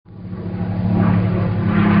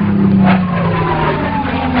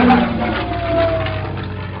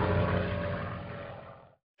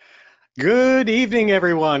Good evening,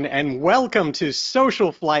 everyone, and welcome to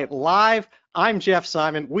Social Flight Live. I'm Jeff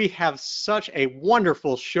Simon. We have such a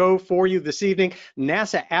wonderful show for you this evening.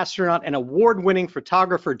 NASA astronaut and award-winning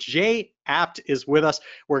photographer Jay Apt is with us.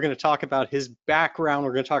 We're going to talk about his background.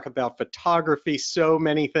 We're going to talk about photography, so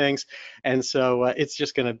many things. And so it's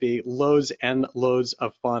just going to be loads and loads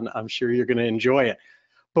of fun. I'm sure you're going to enjoy it.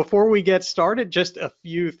 Before we get started, just a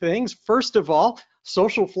few things. First of all,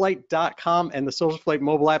 SocialFlight.com and the SocialFlight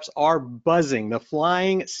mobile apps are buzzing. The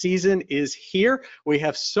flying season is here. We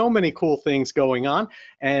have so many cool things going on.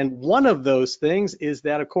 And one of those things is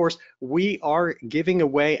that, of course, we are giving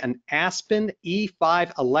away an Aspen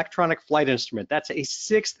E5 electronic flight instrument. That's a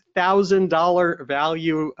 $6,000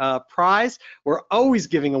 value prize. We're always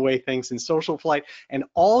giving away things in SocialFlight, and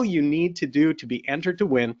all you need to do to be entered to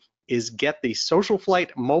win is get the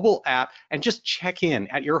SocialFlight mobile app and just check in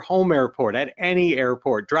at your home airport, at any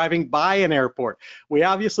airport, driving by an airport. We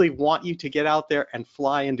obviously want you to get out there and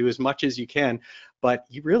fly and do as much as you can, but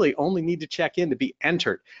you really only need to check in to be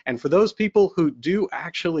entered. And for those people who do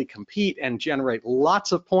actually compete and generate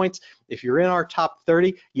lots of points, if you're in our top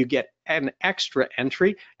 30, you get an extra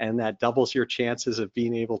entry, and that doubles your chances of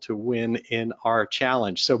being able to win in our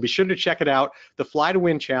challenge. So be sure to check it out, the Fly to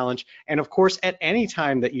Win Challenge. And of course, at any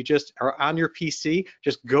time that you just are on your PC,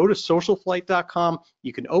 just go to socialflight.com.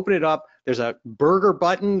 You can open it up. There's a burger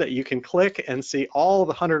button that you can click and see all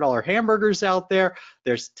the $100 hamburgers out there.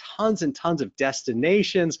 There's tons and tons of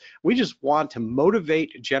destinations. We just want to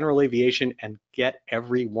motivate general aviation and get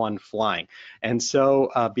everyone flying. And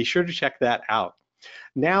so be sure to check that out.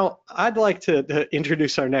 Now, I'd like to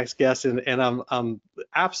introduce our next guest, and I'm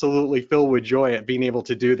absolutely filled with joy at being able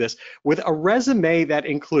to do this, with a resume that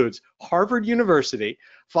includes Harvard University,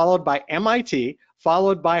 followed by MIT,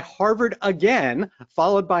 followed by Harvard again,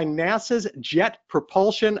 followed by NASA's Jet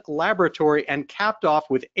Propulsion Laboratory, and capped off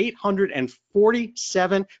with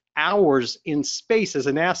 847 hours in space as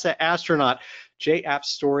a NASA astronaut. Jay Apt's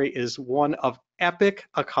story is one of epic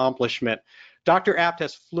accomplishment. Dr. Apt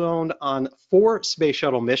has flown on 4 Space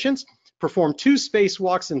Shuttle missions, performed 2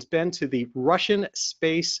 spacewalks, and been to the Russian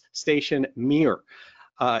space station Mir.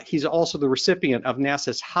 He's also the recipient of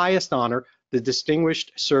NASA's highest honor, the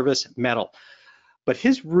Distinguished Service Medal. But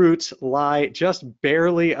his roots lie just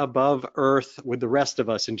barely above Earth with the rest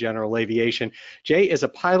of us in general aviation. Jay is a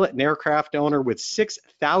pilot and aircraft owner with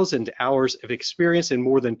 6,000 hours of experience in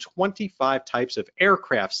more than 25 types of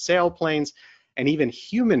aircraft, sailplanes, and even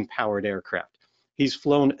human-powered aircraft. He's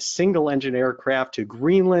flown single-engine aircraft to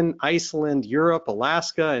Greenland, Iceland, Europe,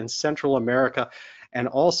 Alaska, and Central America. And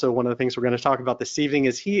also, one of the things we're going to talk about this evening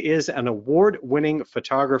is he is an award-winning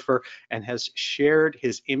photographer and has shared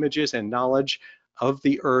his images and knowledge of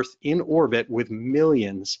the Earth in orbit with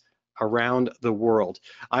millions around the world.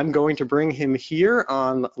 I'm going to bring him here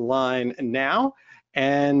online now,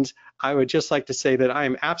 and I would just like to say that I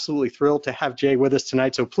am absolutely thrilled to have Jay with us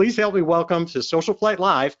tonight. So please help me welcome to Social Flight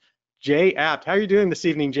Live, Jay Apt. How are you doing this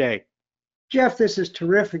evening, Jay? Jeff, this is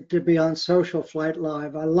terrific to be on Social Flight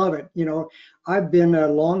Live. I love it. You know, I've been a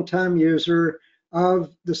longtime user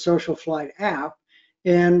of the Social Flight app.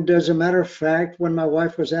 And as a matter of fact, when my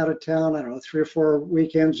wife was out of town, I don't know, 3 or 4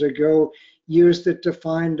 weekends ago, used it to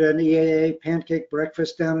find an EAA pancake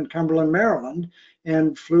breakfast down in Cumberland, Maryland,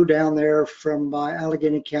 and flew down there from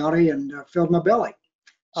Allegheny County and filled my belly.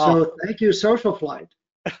 Oh, So thank you, Social Flight.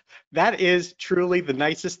 that is truly the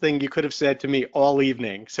nicest thing you could have said to me all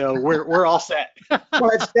evening. So we're all set. Well,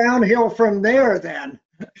 it's downhill from there then.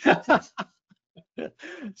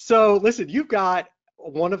 So listen, you've got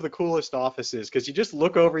one of the coolest offices because you just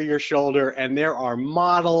look over your shoulder and there are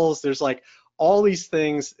models. There's like all these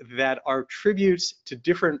things that are tributes to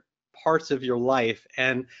different parts of your life.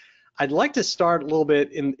 And I'd like to start a little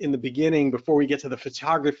bit in the beginning before we get to the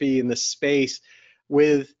photography and the space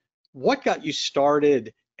with what got you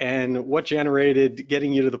started and what generated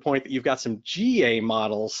getting you to the point that you've got some GA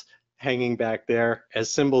models hanging back there as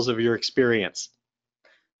symbols of your experience.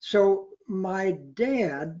 So my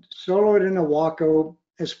dad soloed in a Waco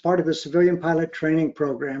as part of the civilian pilot training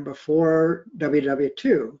program before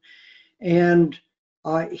WW2. And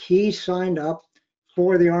he signed up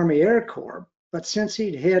for the Army Air Corps. But since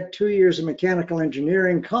he'd had 2 years of mechanical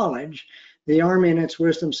engineering college, the Army in its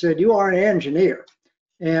wisdom said, you are an engineer.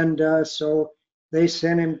 And so they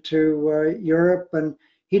sent him to Europe, and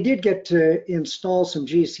he did get to install some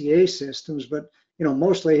GCA systems, but you know,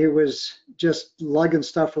 mostly he was just lugging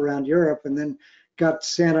stuff around Europe, and then got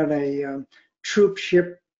sent on a troop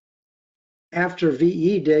ship after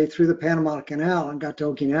VE Day through the Panama Canal and got to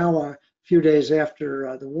Okinawa a few days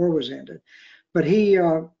after the war was ended. But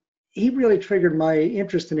he really triggered my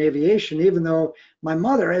interest in aviation, even though my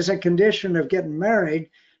mother, as a condition of getting married,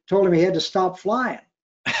 told him he had to stop flying.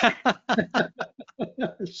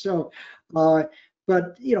 So, uh,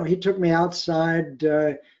 but he took me outside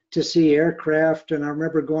to see aircraft, and I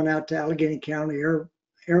remember going out to Allegheny County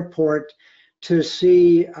Airport to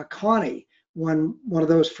see a Connie when one of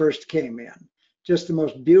those first came in. Just the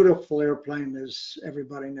most beautiful airplane, as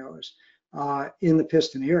everybody knows, in the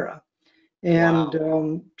piston era. And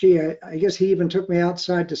Wow. gee, I guess he even took me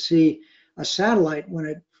outside to see a satellite when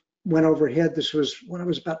it went overhead. This was when I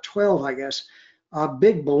was about 12, I guess. A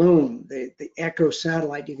big balloon, the Echo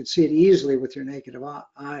satellite. You could see it easily with your naked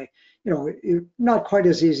eye. Not quite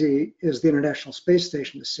as easy as the International Space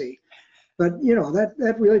Station to see, but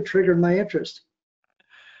that really triggered my interest.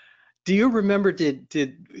 Do you remember,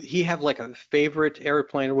 did he have like a favorite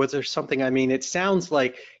airplane, or was there something? I mean, it sounds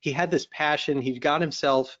like he had this passion. He got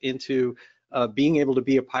himself into being able to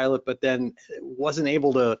be a pilot, but then wasn't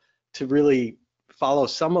able to really follow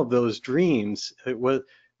some of those dreams. It was,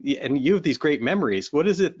 and you have these great memories. What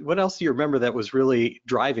is it? What else do you remember that was really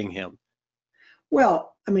driving him?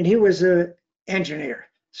 Well, I mean, he was an engineer,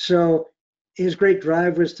 so his great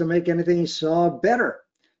drive was to make anything he saw better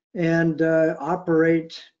and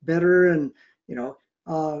operate better, and you know,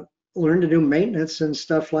 uh, learn to do maintenance and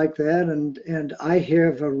stuff like that. And I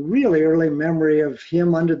have a really early memory of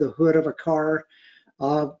him under the hood of a car,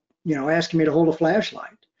 uh, asking me to hold a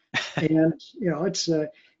flashlight. And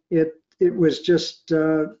it was just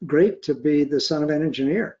great to be the son of an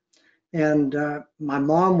engineer. And my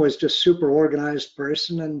mom was just super organized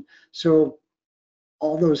person, and so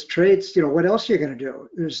all those traits. What else are you going to do?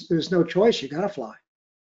 There's no choice. You got to fly.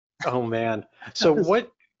 Oh man. So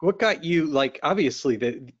what got you, like, obviously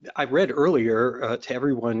that I read earlier to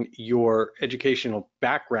everyone your educational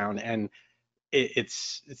background, and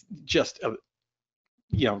it's just a,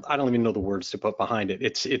 I don't even know the words to put behind it.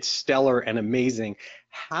 It's stellar and amazing.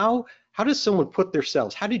 How does someone put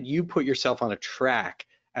themselves, how did you put yourself on a track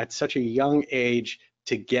at such a young age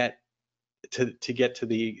to get to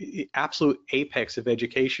the absolute apex of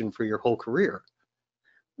education for your whole career?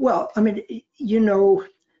 Well, I mean,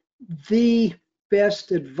 the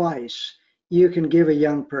best advice you can give a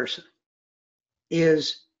young person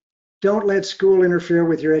is don't let school interfere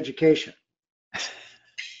with your education.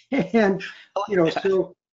 And I like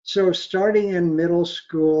that. so starting in middle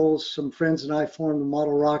school, some friends and I formed the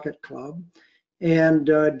Model Rocket Club, and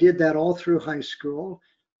did that all through high school.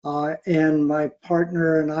 And my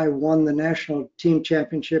partner and I won the national team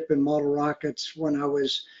championship in model rockets when I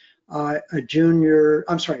was a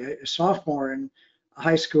sophomore in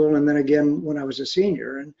high school, and then again when I was a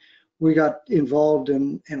senior. And we got involved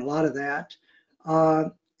in a lot of that. Uh,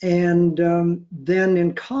 and then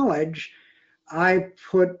in college, I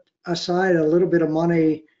put aside a little bit of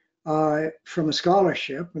money from a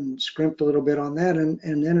scholarship and scrimped a little bit on that, and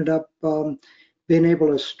ended up being able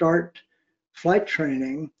to start flight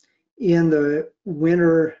training in the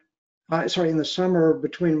in the summer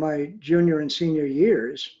between my junior and senior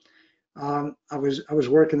years. I was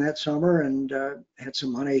working that summer and had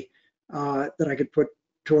some money that I could put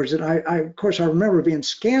towards it. Of course, I remember being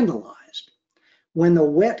scandalized when the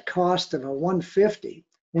wet cost of a 150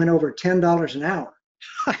 went over $10 an hour.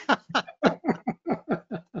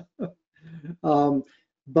 Um,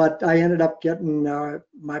 but I ended up getting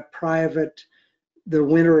my private the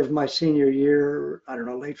winter of my senior year, I don't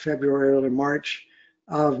know, late February, early March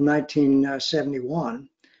of 1971,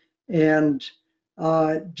 and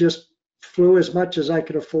just flew as much as I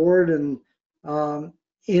could afford. And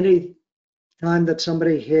any time that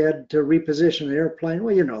somebody had to reposition an airplane,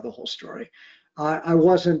 well, you know the whole story. I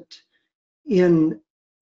wasn't in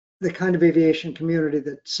the kind of aviation community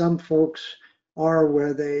that some folks are,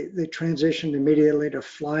 where they transitioned immediately to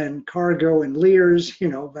flying cargo and Lears,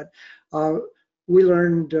 but uh, we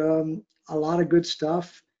learned a lot of good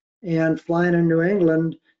stuff. And flying in New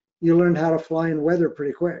England, you learned how to fly in weather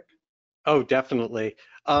pretty quick. Oh, definitely.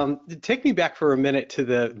 Take me back for a minute to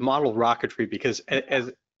the model rocketry, because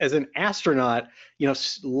as an astronaut,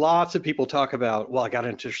 lots of people talk about, well, I got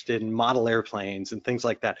interested in model airplanes and things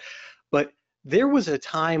like that. But there was a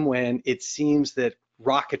time when it seems that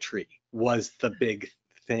rocketry was the big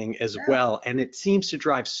thing as Yeah. well, and it seems to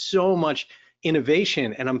drive so much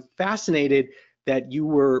innovation. And I'm fascinated that you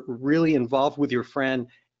were really involved with your friend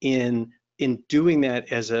in doing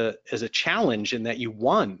that as a challenge, and that you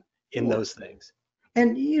won in Sure. those things.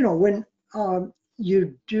 And when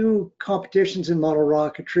you do competitions in model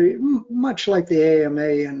rocketry, much like the AMA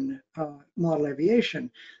and model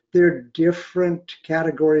aviation, there are different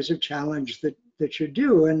categories of challenge that you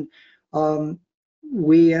do. And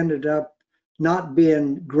we ended up not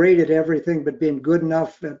being great at everything, but being good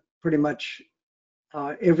enough at pretty much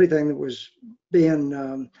everything that was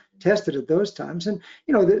being tested at those times. And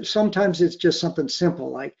sometimes it's just something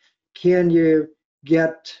simple like, can you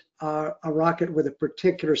get a rocket with a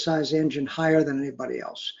particular size engine higher than anybody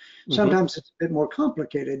else? Sometimes it's a bit more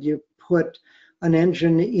complicated. You put an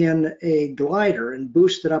engine in a glider and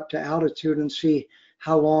boost it up to altitude and see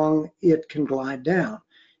how long it can glide down.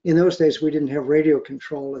 In those days, we didn't have radio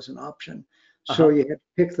control as an option. So you had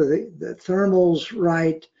to pick the thermals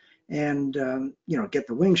right and get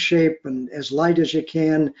the wing shape and as light as you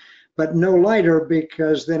can, but no lighter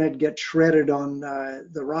because then it'd get shredded on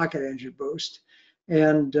the rocket engine boost.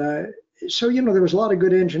 And so there was a lot of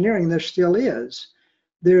good engineering. There still is.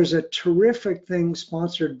 There's a terrific thing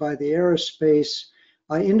sponsored by the Aerospace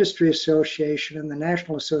Industry Association and the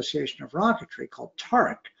National Association of Rocketry called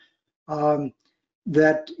TARC.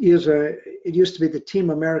 That is it used to be the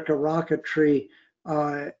Team America Rocketry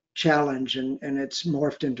Challenge, and it's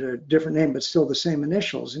morphed into a different name, but still the same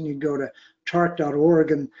initials. And you go to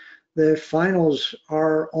tarc.org, and the finals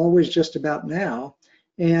are always just about now.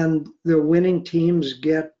 And the winning teams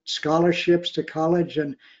get scholarships to college.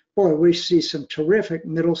 And boy, we see some terrific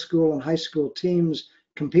middle school and high school teams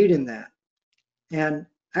compete in that. And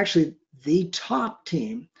actually, the top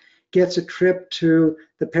team gets a trip to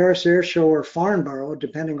the Paris Air Show or Farnborough,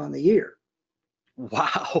 depending on the year.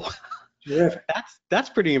 Wow. Terrific. That's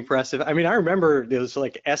pretty impressive. I mean, I remember there was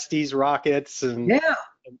like Estes rockets and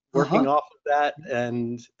working off of that.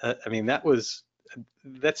 And I mean,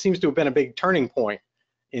 that seems to have been a big turning point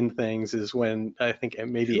in things, is when I think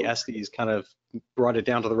maybe Estes kind of brought it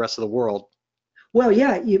down to the rest of the world. Well,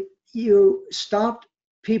 yeah, you stopped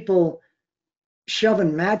people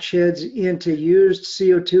shoving match heads into used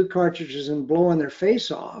CO2 cartridges and blowing their face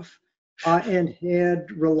off, and had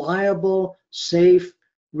reliable, safe,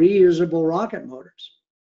 reusable rocket motors.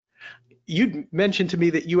 You mentioned to me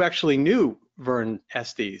that you actually knew Vern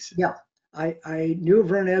Estes. Yeah, I knew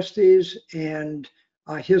Vern Estes, and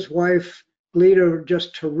his wife Lita were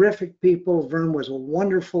just terrific people. Vern was a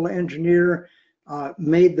wonderful engineer,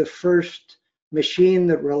 made the first machine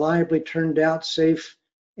that reliably turned out safe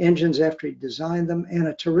engines after he designed them, and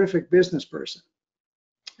a terrific business person,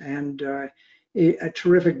 and a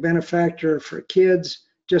terrific benefactor for kids,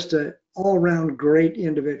 just an all-around great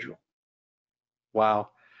individual. Wow.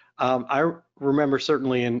 I remember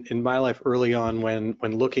certainly in my life early on when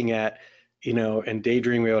looking at, and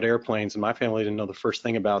daydreaming about airplanes, and my family didn't know the first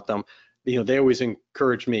thing about them, they always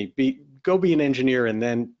encouraged me, go be an engineer and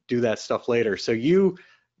then do that stuff later. So you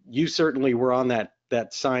certainly were on that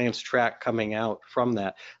science track coming out from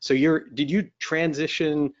that. So did you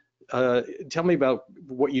transition? Tell me about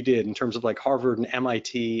what you did in terms of like Harvard and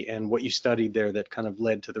MIT and what you studied there that kind of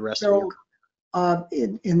led to the rest of your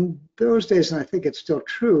career. In those days, and I think it's still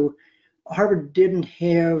true, Harvard didn't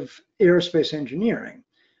have aerospace engineering.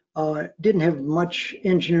 Didn't have much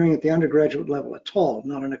engineering at the undergraduate level at all,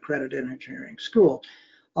 not an accredited engineering school.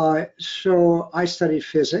 So I studied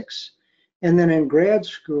physics. And then in grad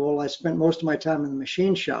school, I spent most of my time in the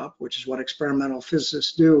machine shop, which is what experimental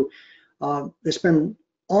physicists do. They spend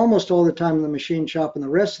almost all the time in the machine shop, and the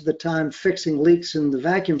rest of the time fixing leaks in the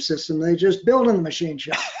vacuum system they just build in the machine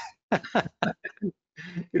shop.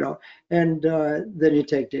 And then you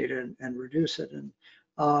take data and reduce it. And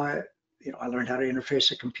I learned how to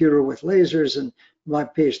interface a computer with lasers, and my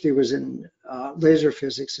PhD was in laser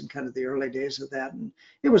physics in kind of the early days of that. And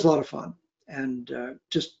it was a lot of fun, and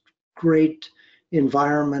just great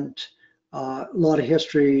environment, a lot of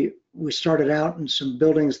history. We started out in some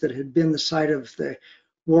buildings that had been the site of the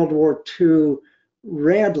World War II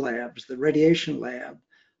RAD labs, the radiation lab,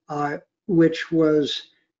 which was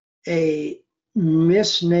a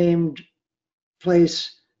misnamed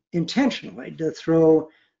place intentionally to throw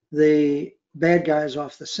the bad guys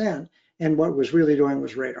off the scent, and what was really doing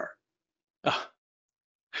was radar. Oh,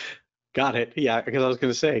 got it. Yeah, because I was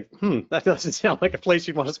going to say, that doesn't sound like a place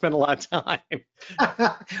you'd want to spend a lot of time.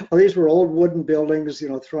 Well, these were old wooden buildings,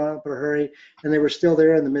 thrown up in a hurry, and they were still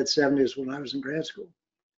there in the mid 70s when I was in grad school.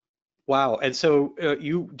 Wow. And so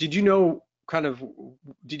did you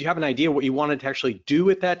have an idea what you wanted to actually do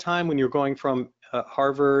at that time when you're going from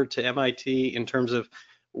Harvard to MIT in terms of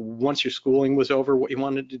once your schooling was over, what you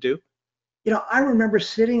wanted to do? I remember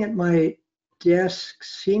sitting at my desk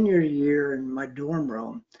senior year in my dorm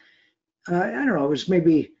room. I don't know, it was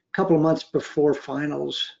maybe a couple of months before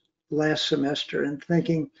finals last semester, and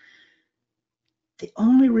thinking, the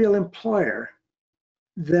only real employer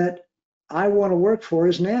that I want to work for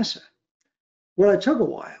is NASA. Well, it took a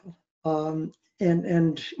while.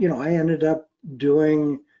 And I ended up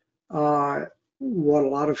doing what a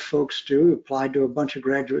lot of folks do, apply to a bunch of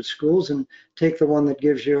graduate schools and take the one that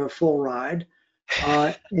gives you a full ride.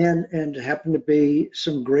 And happen to be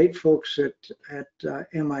some great folks at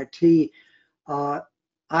MIT.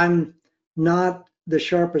 I'm not the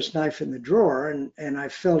sharpest knife in the drawer, and I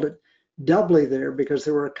felt it doubly there because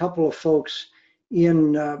there were a couple of folks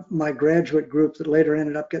in my graduate group that later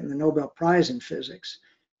ended up getting the Nobel Prize in physics.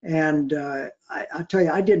 And I'll tell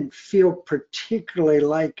you, I didn't feel particularly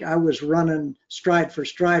like I was running stride for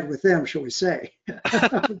stride with them, shall we say.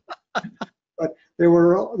 But they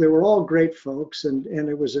were all great folks, and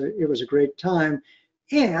it was a great time.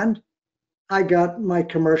 And I got my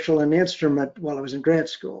commercial and instrument while I was in grad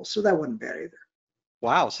school, so that wasn't bad either.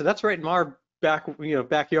 Wow, so that's right in our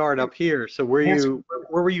backyard up here. So where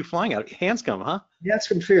were you flying out? Hanscom, huh?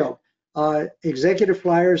 Gadsden Field, executive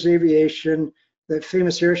flyers, aviation. The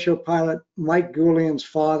famous airshow pilot Mike Goulian's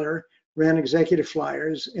father ran executive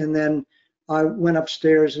flyers, and then I went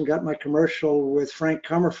upstairs and got my commercial with Frank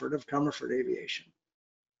Comerford of Comerford Aviation.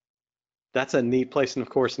 That's a neat place, and of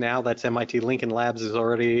course now that's MIT Lincoln Labs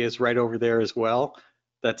is right over there as well.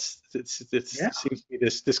 Yeah. Seems to be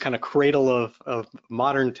this kind of cradle of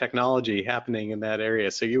modern technology happening in that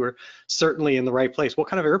area. So you were certainly in the right place. What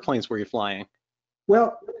kind of airplanes were you flying?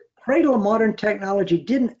 Well, cradle of modern technology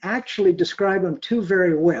didn't actually describe them too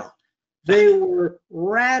very well. They were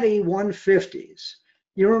ratty 150s.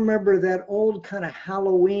 You remember that old kind of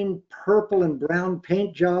Halloween purple and brown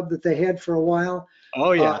paint job that they had for a while?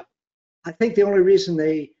 Oh yeah. I think the only reason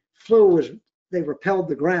they flew was they repelled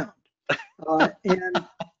the ground. And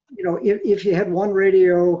if you had one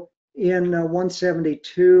radio in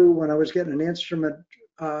 172 when I was getting an instrument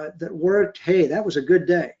that worked, hey, that was a good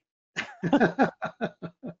day.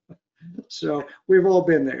 So we've all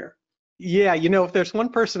been there. Yeah, if there's one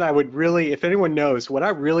person I would really, if anyone knows what I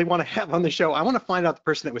really want to have on the show, I want to find out the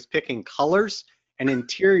person that was picking colors and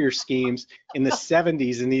interior schemes in the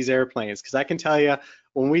 70s in these airplanes. Because I can tell you,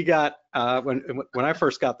 when we got when I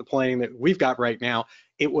first got the plane that we've got right now,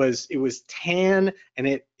 it was tan,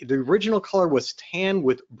 and the original color was tan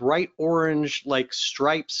with bright orange like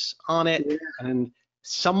stripes on it, Yeah. and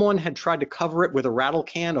someone had tried to cover it with a rattle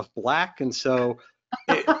can of black, and so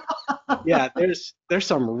yeah, there's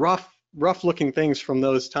some rough looking things from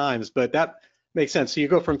those times, but that makes sense. So you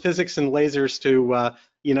go from physics and lasers to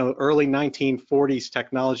early 1940s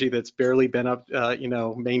technology that's barely been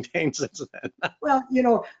maintained since then. Well,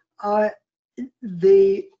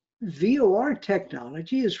 the VOR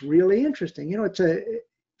technology is really interesting.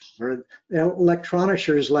 For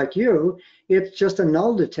electronicians like you, it's just a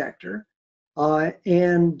null detector.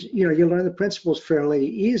 And you learn the principles fairly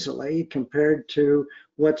easily compared to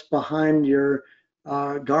what's behind your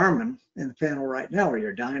Garmin in the panel right now, or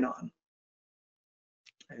your Dynon.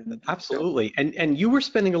 Absolutely. And you were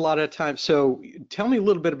spending a lot of time. So tell me a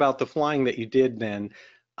little bit about the flying that you did then,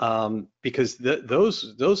 because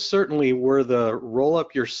those certainly were the roll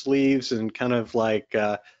up your sleeves and kind of like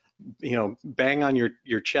bang on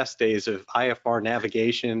your chest days of IFR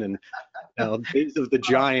navigation and days of the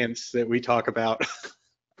giants that we talk about.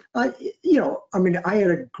 I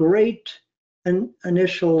had a great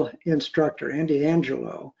initial instructor, Andy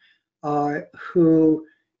Angelo, who,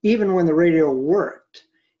 even when the radio worked,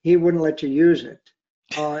 he wouldn't let you use it.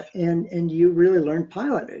 And you really learned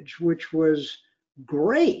pilotage, which was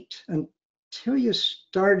great until you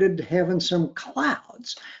started having some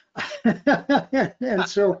clouds. And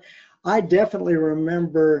so I definitely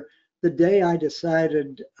remember the day I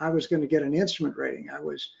decided I was going to get an instrument rating. I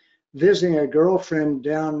was visiting a girlfriend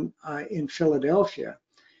down in Philadelphia,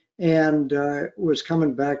 and was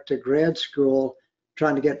coming back to grad school,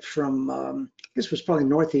 trying to get from, this was probably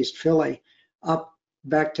Northeast Philly, up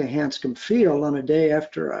back to Hanscom Field on a day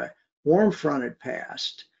after a warm front had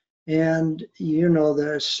passed. And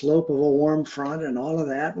the slope of a warm front and all of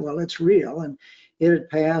that, well, it's real. And it had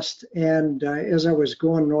passed, and as I was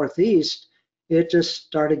going northeast, it just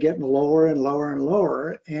started getting lower and lower and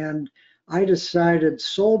lower. And I decided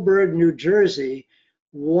Solberg, New Jersey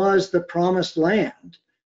was the promised land,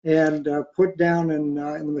 and put down in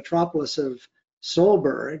the metropolis of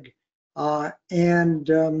Solberg. And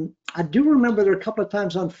I do remember there were a couple of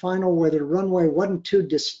times on final where the runway wasn't too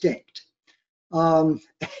distinct. And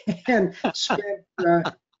spent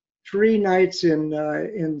 3 nights in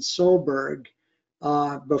Solberg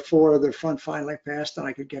before the front finally passed and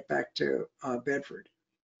I could get back to Bedford.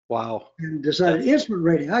 Wow. And decided instrument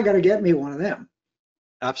rating, I got to get me one of them.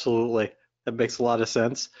 Absolutely. That makes a lot of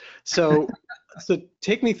sense. So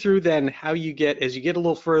take me through then how you as you get a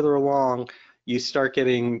little further along, you start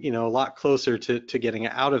getting, a lot closer to getting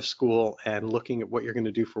out of school and looking at what you're going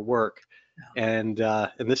to do for work. and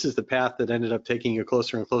this is the path that ended up taking you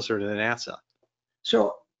closer and closer to NASA.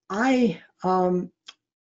 So I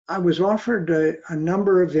was offered a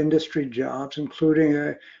number of industry jobs, including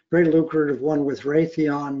a very lucrative one with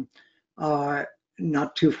Raytheon,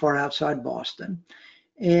 not too far outside Boston.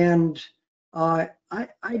 And I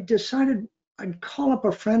decided I'd call up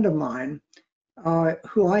a friend of mine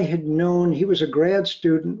who I had known. He was a grad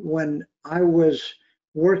student when I was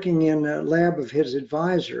working in a lab of his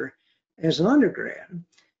advisor as an undergrad.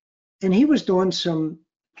 And he was doing some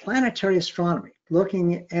planetary astronomy,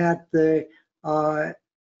 looking at the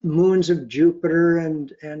moons of Jupiter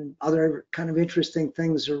and other kind of interesting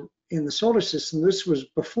things in the solar system. This was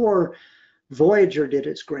before Voyager did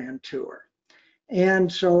its grand tour.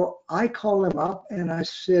 And so I called him up and I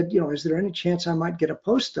said, is there any chance I might get a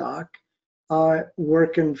postdoc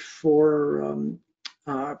working for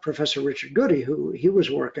Professor Richard Goody, who he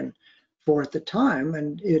was working for at the time?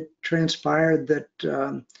 And it transpired that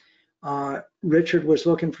Richard was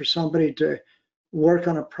looking for somebody to work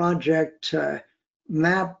on a project to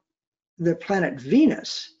map the planet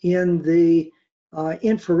Venus in the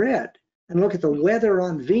infrared and look at the weather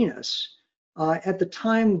on Venus at the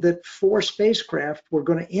time that 4 spacecraft were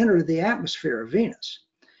going to enter the atmosphere of Venus.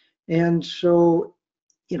 And so,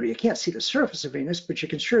 you can't see the surface of Venus, but you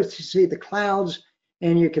can sure see the clouds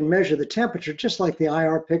and you can measure the temperature, just like the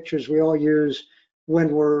IR pictures we all use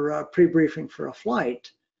when we're pre-briefing for a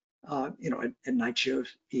flight. At night you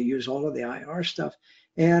use all of the IR stuff.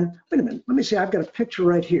 And wait a minute, let me see, I've got a picture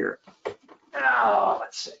right here. Oh,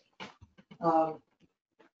 let's see.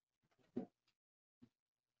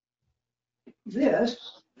 This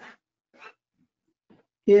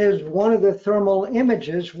is one of the thermal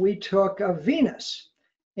images we took of Venus.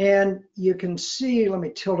 And you can see, let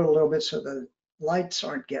me tilt it a little bit so the lights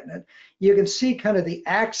aren't getting it. You can see kind of the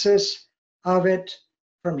axis of it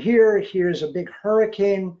from here. Here's a big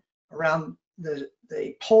hurricane around the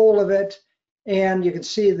pole of it. And you can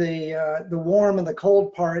see the warm and the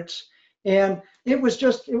cold parts. And it was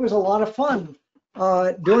a lot of fun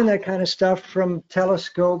doing that kind of stuff from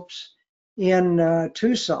telescopes in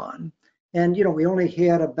Tucson. And, we only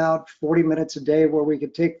had about 40 minutes a day where we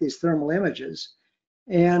could take these thermal images.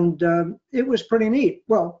 And it was pretty neat.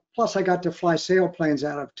 Well, plus I got to fly sailplanes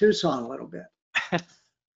out of Tucson a little bit.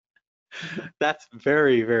 That's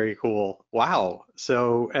very, very cool. Wow.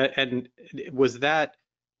 So, and was that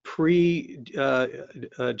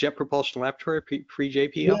pre-Jet Propulsion Laboratory,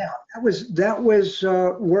 pre-JPL? Yeah, that was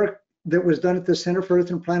work that was done at the Center for Earth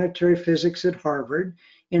and Planetary Physics at Harvard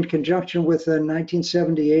in conjunction with a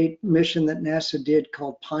 1978 mission that NASA did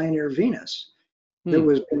called Pioneer Venus that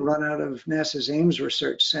was being run out of NASA's Ames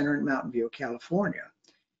Research Center in Mountain View, California.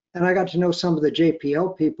 And I got to know some of the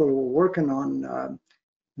JPL people who were working on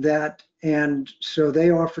that. And so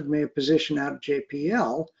they offered me a position out of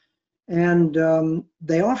JPL, and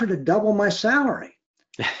they offered to double my salary,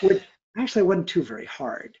 which actually wasn't too very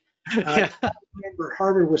hard. I remember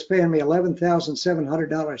Harvard was paying me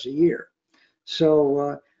 $11,700 a year.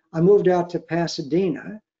 So I moved out to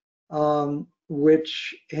Pasadena,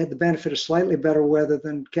 which had the benefit of slightly better weather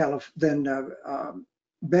than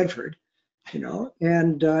Bedford,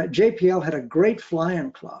 and JPL had a great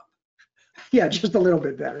flying club. Yeah, just a little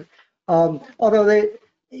bit better. Although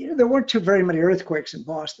there weren't too very many earthquakes in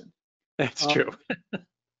Boston. That's true.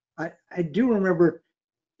 I do remember,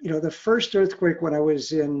 the first earthquake when I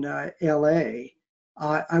was in LA,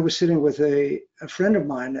 I was sitting with a friend of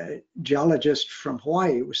mine, a geologist from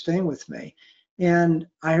Hawaii, who was staying with me, and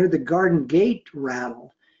I heard the garden gate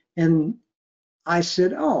rattle, and I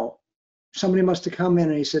said, "Oh, somebody must have come in,"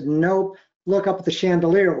 and he said, "Nope, look up at the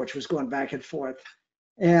chandelier," which was going back and forth.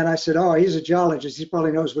 And I said, "Oh, he's a geologist. He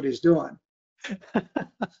probably knows what he's doing."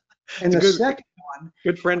 And the second one,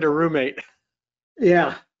 good friend or roommate.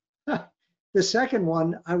 Yeah. The second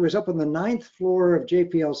one, I was up on the 9th floor of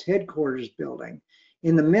JPL's headquarters building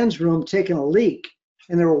in the men's room taking a leak,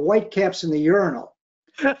 and there were white caps in the urinal.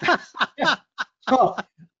 So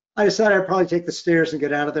I decided I'd probably take the stairs and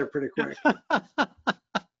get out of there pretty quick.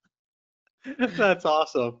 That's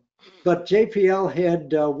awesome. But JPL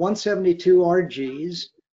had 172 RGs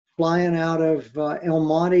flying out of El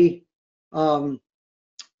Monte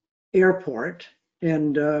Airport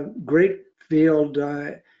and great field.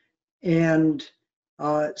 And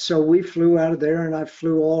so we flew out of there, and I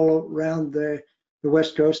flew all around the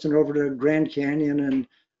West Coast and over to Grand Canyon. And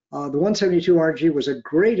the 172 RG was a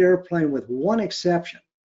great airplane with one exception.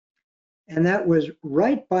 And that was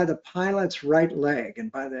right by the pilot's right leg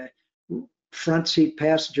and by the front seat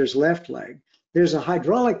passenger's left leg. There's a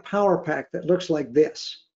hydraulic power pack that looks like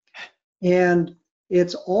this. And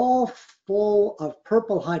it's all full of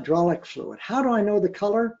purple hydraulic fluid. How do I know the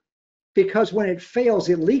color? Because when it fails,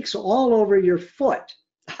 it leaks all over your foot.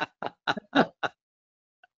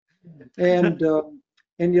 and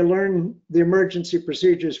and you learn the emergency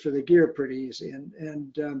procedures for the gear pretty easy.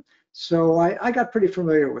 So I got pretty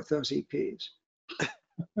familiar with those EPs.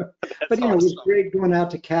 But you know, awesome. it was great going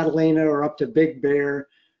out to Catalina or up to Big Bear.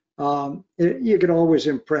 You could always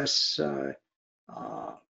impress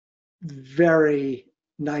very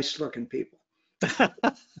nice looking people.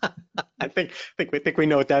 I think we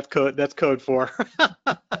know what that's code for.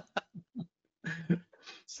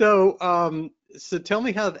 So tell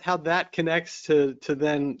me how that connects to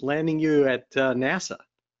then landing you at NASA.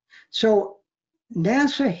 So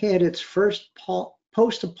NASA had its first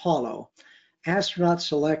post-Apollo astronaut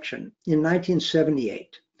selection in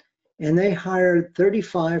 1978, and they hired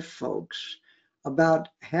 35 folks, about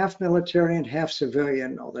half military and half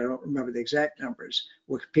civilian, although I don't remember the exact numbers.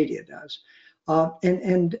 Wikipedia does.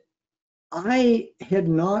 And I had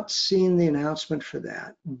not seen the announcement for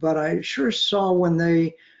that, but I sure saw when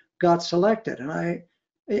they got selected, and I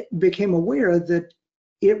became aware that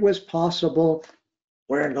it was possible,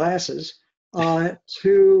 wearing glasses,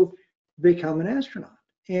 to become an astronaut.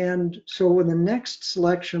 And so when the next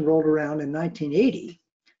selection rolled around in 1980,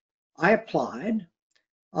 I applied,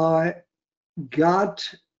 got,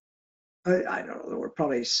 I don't know, there were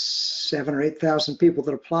probably 7,000 or 8,000 people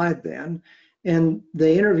that applied then, and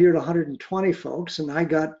they interviewed 120 folks, and I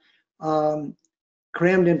got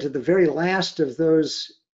crammed into the very last of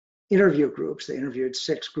those interview groups. They interviewed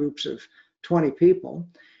 6 groups of 20 people,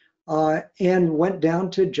 and went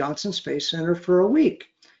down to Johnson Space Center for a week.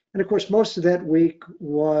 And of course, most of that week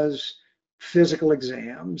was physical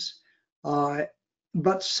exams,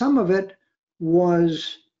 but some of it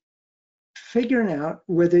was figuring out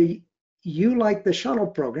whether you liked the shuttle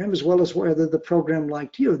program as well as whether the program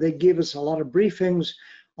liked you. They gave us a lot of briefings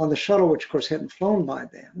on the shuttle, which of course hadn't flown by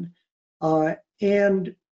then.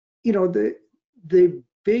 And you know, the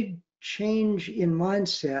big change in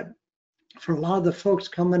mindset for a lot of the folks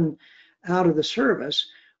coming out of the service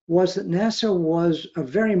was that NASA was a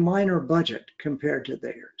very minor budget compared to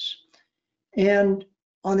theirs. And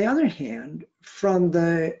on the other hand, from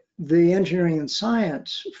the engineering and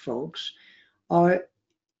science folks,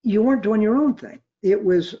 you weren't doing your own thing. It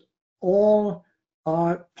was all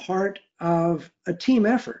part of a team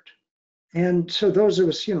effort. And so those of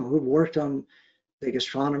us, you know, who'd worked on big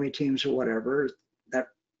astronomy teams or whatever, that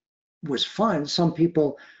was fun. Some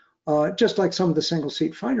people, just like some of the single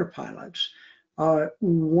seat fighter pilots,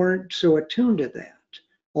 weren't so attuned to that,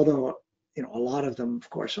 although, you know, a lot of them, of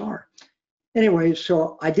course, are. Anyway,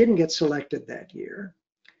 so I didn't get selected that year.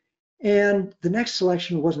 And the next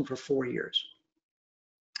selection wasn't for 4 years.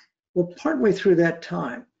 Well, partway through that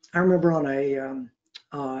time, I remember on a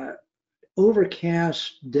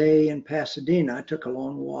overcast day in Pasadena, I took a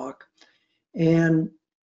long walk, and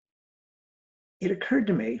it occurred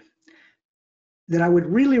to me that I would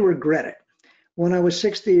really regret it when I was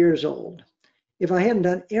 60 years old if I hadn't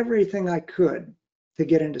done everything I could to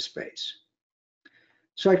get into space.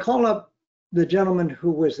 So I called up the gentleman who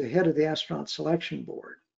was the head of the astronaut selection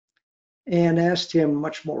board and asked him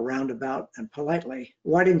much more roundabout and politely,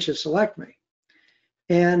 why didn't you select me?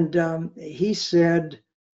 And he said,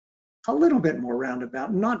 a little bit more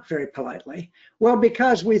roundabout, not very politely, well,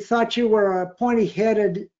 because we thought you were a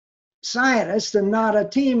pointy-headed scientist and not a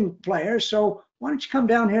team player, so why don't you come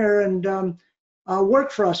down here and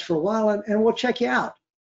work for us for a while, and we'll check you out.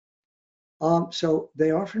 So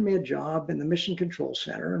they offered me a job in the Mission Control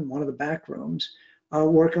Center in one of the back rooms,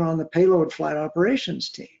 working on the payload flight operations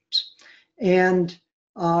teams. And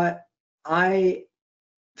I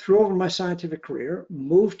threw over my scientific career,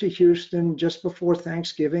 moved to Houston just before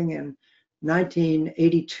Thanksgiving in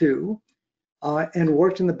 1982, and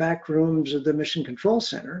worked in the back rooms of the Mission Control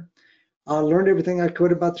Center. Learned everything I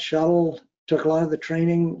could about the shuttle, took a lot of the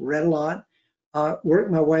training, read a lot, worked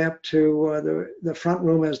my way up to the front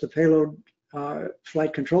room as the payload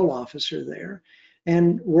flight control officer there,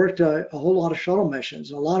 and worked a whole lot of shuttle missions,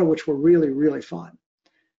 a lot of which were really, really fun.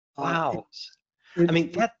 Wow. I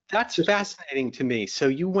mean, that's fascinating to me. So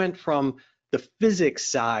you went from the physics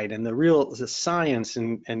side and the science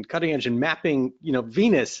and cutting edge and mapping, you know,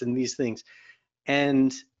 Venus and these things,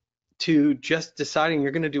 and to just deciding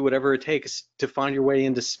you're going to do whatever it takes to find your way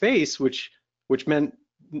into space, which meant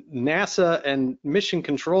NASA and mission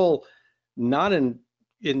control, not in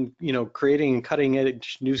you know, creating cutting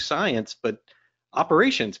edge new science, but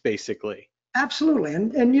operations basically. Absolutely,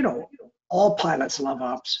 and you know, all pilots love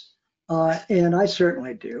ops. And I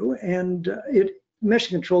certainly do. And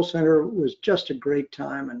Mission Control Center was just a great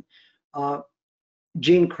time. And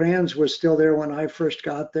Gene Kranz was still there when I first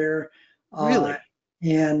got there. Uh, Really?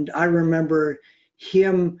 and I remember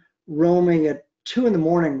him roaming at 2 in the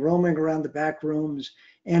morning, roaming around the back rooms.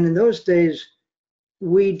 And in those days,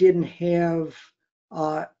 we didn't have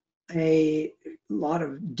uh, a lot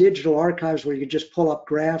of digital archives where you could just pull up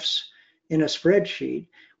graphs in a spreadsheet.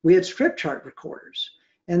 We had strip chart recorders,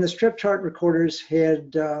 and the strip chart recorders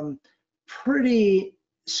had pretty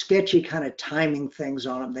sketchy kind of timing things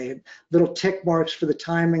on them. They had little tick marks for the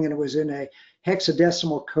timing, and it was in a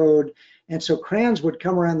hexadecimal code. And so Kranz would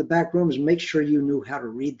come around the back rooms and make sure you knew how to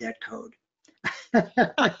read that code.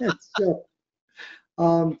 So,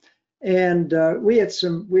 um, and we had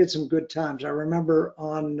some good times. I remember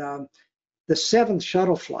on the 7th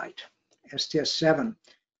shuttle flight, STS-7,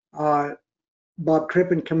 Bob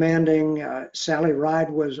Crippen commanding, Sally Ride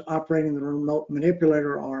was operating the remote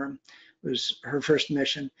manipulator arm. It was her first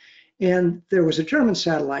mission. And there was a German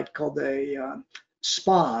satellite called the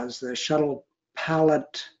SPAS, the Shuttle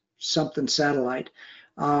Pallet something satellite.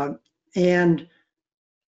 And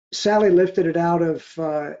Sally lifted it out of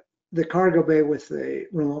the cargo bay with the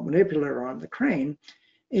remote manipulator arm, the crane,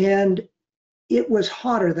 and it was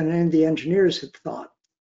hotter than any of the engineers had thought.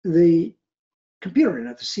 The computer in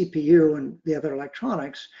it, the CPU and the other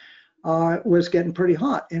electronics, was getting pretty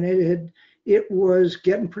hot, and it was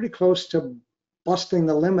getting pretty close to busting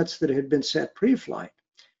the limits that had been set pre-flight.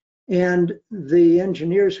 And the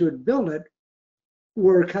engineers who had built it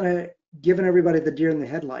were kind of giving everybody the deer in the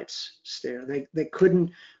headlights stare. They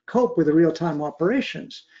couldn't cope with the real-time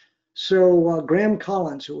operations. So Graham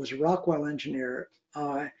Collins, who was a Rockwell engineer,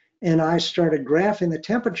 and I started graphing the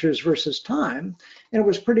temperatures versus time, and it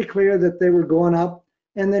was pretty clear that they were going up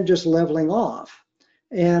and then just leveling off.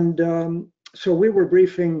 And so we were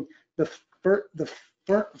briefing the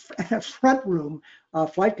front room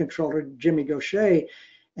flight controller, Jimmy Gaucher,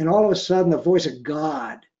 and all of a sudden the voice of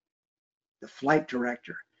God, the flight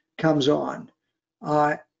director, comes on,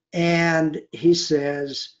 and he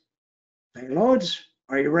says, "Payloads,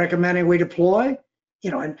 are you recommending we deploy?"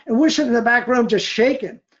 And we're sitting in the back room just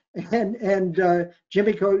shaking. And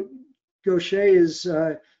Jimmy Gaucher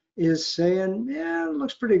is saying, "Yeah, it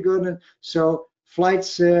looks pretty good." And so flight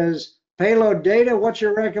says, "Payload data, what's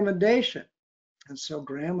your recommendation?" And so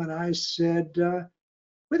Graham and I said,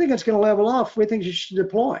 "We think it's going to level off. We think you should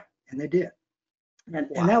deploy." And they did.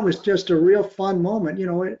 And that was just a real fun moment.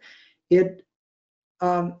 It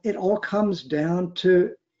all comes down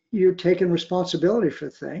to you taking responsibility for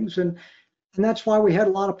things, and that's why we had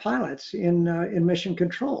a lot of pilots in mission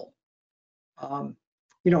control. And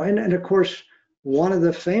of course, one of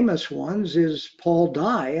the famous ones is Paul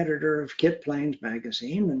Dye, editor of Kit Planes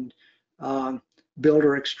magazine and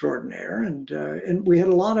builder extraordinaire, and we had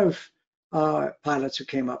a lot of pilots who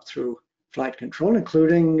came up through flight control,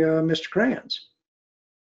 including Mr. Kranz.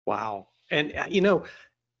 Wow. And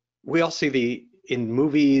we all see in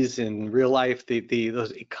movies, in real life, those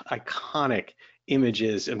iconic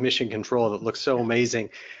images of mission control that look so amazing.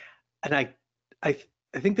 And I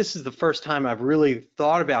think this is the first time I've really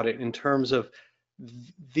thought about it in terms of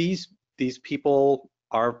these people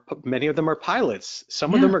many of them are pilots.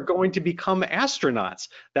 Some of them are going to become astronauts.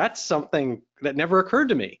 That's something that never occurred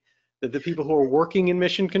to me, that the people who are working in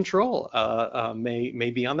mission control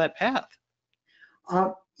may be on that path.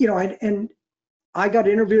 And I got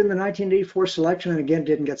interviewed in the 1984 selection and again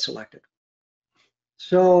didn't get selected.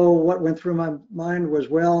 So what went through my mind was,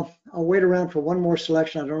 well, I'll wait around for one more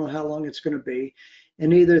selection. I don't know how long it's going to be.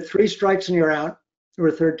 And either 3 strikes and you're out, or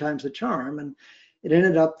a third time's the charm. And it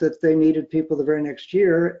ended up that they needed people the very next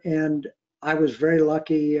year. And I was very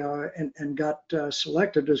lucky and got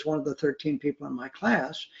selected as one of the 13 people in my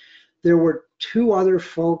class. There were 2 other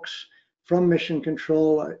folks from Mission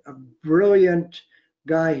Control, a brilliant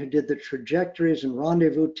guy who did the trajectories and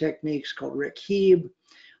rendezvous techniques called Rick Heeb,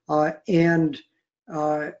 and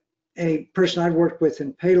a person I'd worked with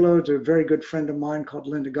in payloads, a very good friend of mine called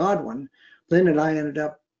Linda Godwin. Linda and I ended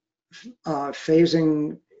up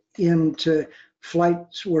phasing into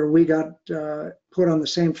flights where we got put on the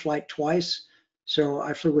same flight twice. So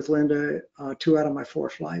I flew with Linda 2 out of my 4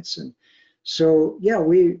 flights. And so, yeah,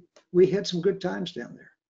 we had some good times down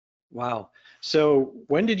there. Wow. So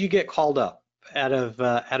when did you get called up out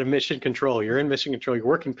of mission control? You're in mission control, you're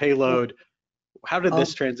working payload. How did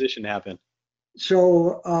this transition happen?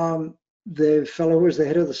 So the fellow who was the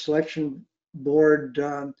head of the selection board,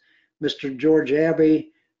 Mr. George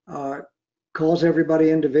Abbey, calls everybody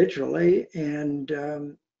individually, and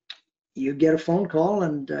you get a phone call,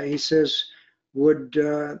 and he says, would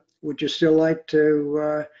you still like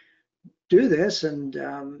to do this? And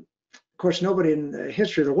of course, nobody in the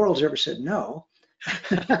history of the world has ever said no.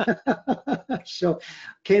 So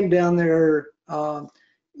came down there,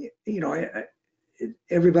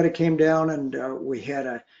 everybody came down, and we had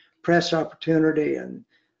a press opportunity, and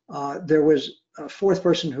there was a fourth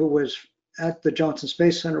person who was at the Johnson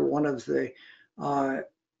Space Center, one of the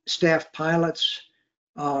staff pilots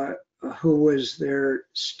who was there,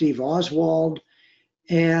 Steve Oswald,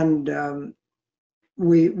 and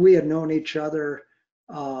we had known each other,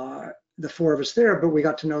 the four of us there, but we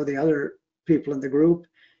got to know the other people in the group,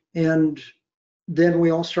 and then we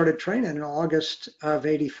all started training in August of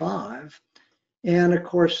 '85. And of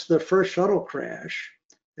course, the first shuttle crash,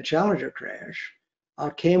 the Challenger crash,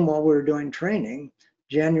 came while we were doing training,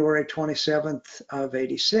 January 27th of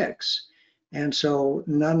 '86. And so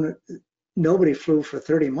nobody flew for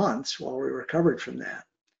 30 months while we recovered from that.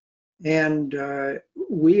 And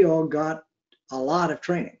we all got a lot of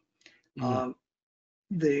training. Mm-hmm.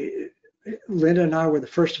 Linda and I were the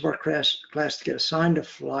first of our class to get assigned to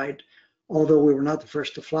flight, although we were not the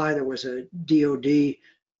first to fly. There was a DOD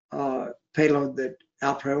payload that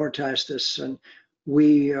out-prioritized us, and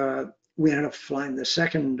we ended up flying the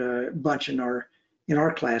second bunch in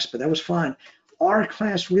our class, but that was fine. Our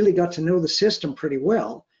class really got to know the system pretty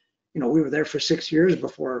well. We were there for 6 years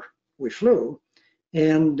before we flew,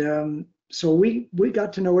 and so we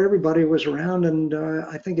got to know everybody was around, and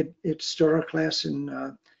I think it stood our class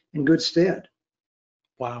in good stead.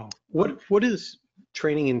 Wow. What does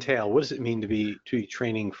training entail? What does it mean to be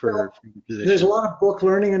training for position? There's a lot of book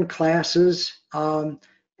learning and classes, and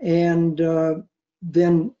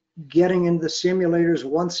then getting into the simulators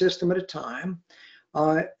one system at a time,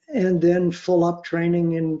 and then full up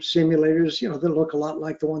training in simulators, that look a lot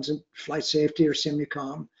like the ones in flight safety or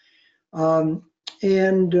Simucom.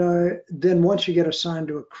 And then once you get assigned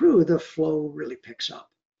to a crew, the flow really picks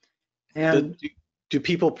up. And do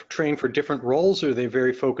people train for different roles, or are they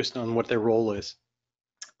very focused on what their role is?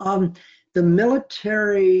 The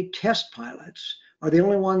military test pilots are the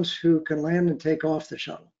only ones who can land and take off the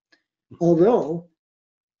shuttle. Although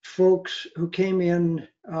folks who came in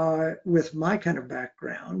with my kind of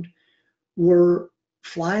background were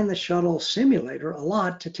flying the shuttle simulator a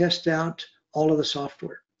lot to test out all of the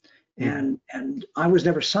software. And I was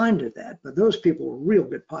never assigned to that, but those people were real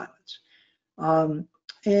good pilots.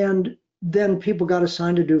 And then people got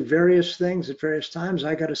assigned to do various things at various times.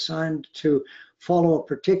 I got assigned to follow a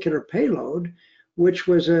particular payload, which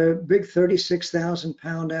was a big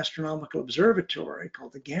 36,000-pound astronomical observatory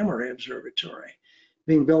called the Gamma Ray Observatory,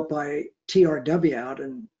 being built by TRW out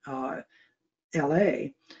in LA,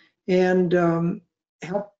 and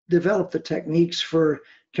helped develop the techniques for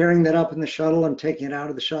carrying that up in the shuttle and taking it out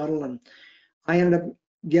of the shuttle. And I ended up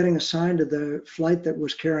getting assigned to the flight that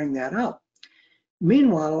was carrying that up.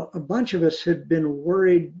 Meanwhile, a bunch of us had been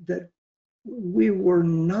worried that we were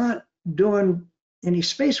not doing any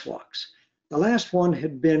spacewalks. The last one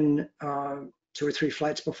had been 2 or 3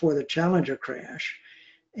 flights before the Challenger crash,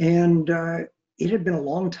 and it had been a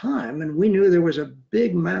long time, and we knew there was a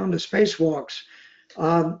big mound of spacewalks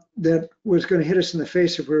that was going to hit us in the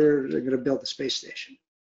face if we were going to build the space station.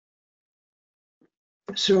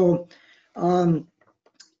 So Ed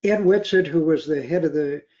Whitsett, who was the head of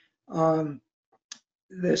the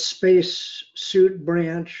space suit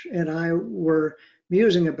branch, and I were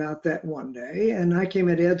musing about that one day, and I came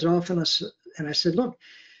at Ed's office and I said, look,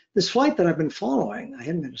 this flight that I've been following, I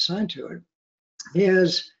hadn't been assigned to it,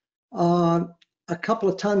 has a couple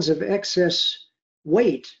of tons of excess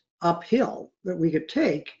weight uphill that we could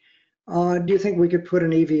take. Do you think we could put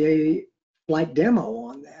an EVA flight demo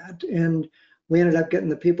on that? And we ended up getting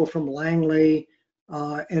the people from Langley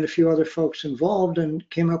and a few other folks involved, and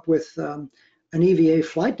came up with an EVA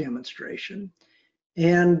flight demonstration.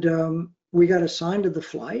 And we got assigned to the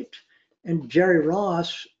flight, and Jerry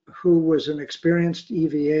Ross, who was an experienced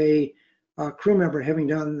EVA crew member, having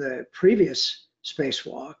done the previous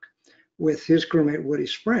spacewalk with his crewmate Woody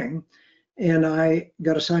Spring, and I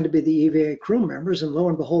got assigned to be the EVA crew members, and lo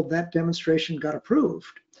and behold, that demonstration got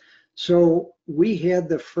approved. So we had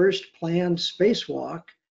the first planned spacewalk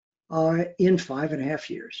in 5.5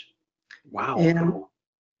 years. Wow. And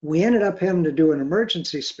we ended up having to do an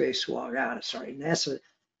emergency spacewalk. NASA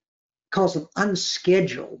calls them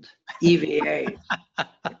unscheduled EVAs.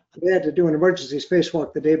 We had to do an emergency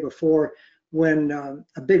spacewalk the day before when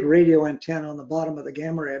a big radio antenna on the bottom of the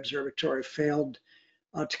Gamma Ray Observatory failed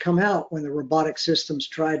to come out when the robotic systems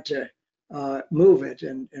tried to move it,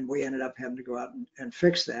 and we ended up having to go out and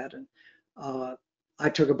fix that. And I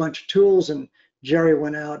took a bunch of tools, and Jerry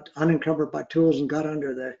went out unencumbered by tools and got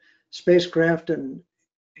under the spacecraft, and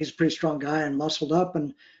he's a pretty strong guy, and muscled up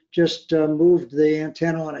and just moved the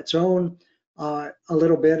antenna on its own a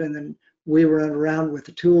little bit, and then we ran around with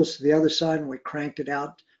the tools to the other side and we cranked it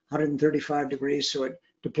out 135 degrees. So it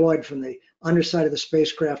deployed from the underside of the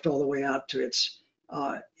spacecraft all the way out to its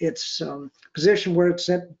position where it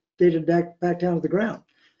sent data back down to the ground.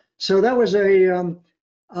 So that was a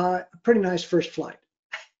pretty nice first flight.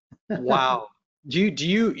 Wow.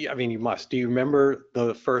 I mean, you must. Do you remember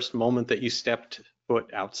the first moment that you stepped foot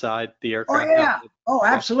outside the Oh aircraft? yeah. Oh,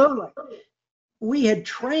 absolutely. We had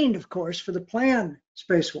trained, of course, for the planned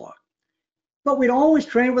spacewalk, but we'd always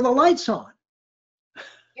trained with the lights on.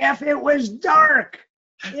 If it was dark,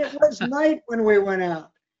 it was night when we went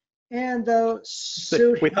out. And the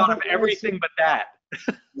suit. We thought of everything but that.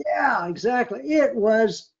 Yeah, exactly. It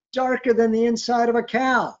was darker than the inside of a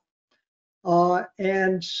cow.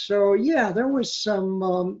 And so, yeah, there was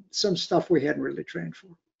some stuff we hadn't really trained for.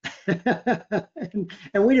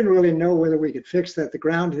 and we didn't really know whether we could fix that. The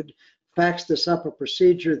ground had faxed us up a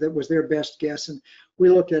procedure that was their best guess. And we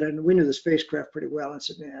looked at it and we knew the spacecraft pretty well and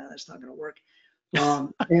said, yeah, that's not going to work.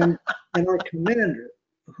 And our commander,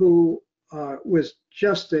 who was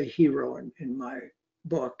just a hero in my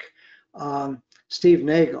book, Steve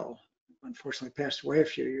Nagel, unfortunately passed away a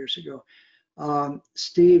few years ago.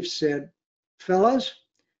 Steve said, fellas,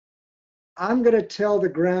 I'm going to tell the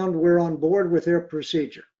ground we're on board with their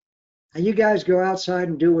procedure. And you guys go outside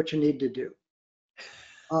and do what you need to do.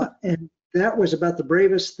 And that was about the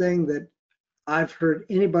bravest thing that I've heard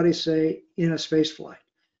anybody say in a space flight.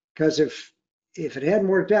 Because if it hadn't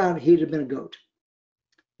worked out, he'd have been a goat.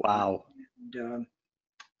 Wow.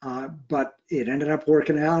 But it ended up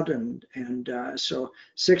working out, and so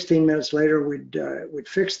 16 minutes later, we'd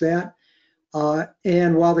fix that.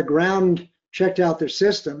 And while the ground checked out their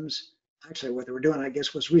systems, actually what they were doing, I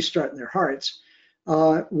guess, was restarting their hearts.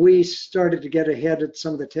 We started to get ahead at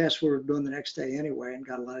some of the tests we were doing the next day anyway, and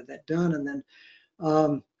got a lot of that done. And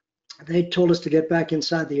then they told us to get back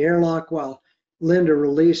inside the airlock while Linda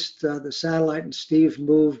released the satellite, and Steve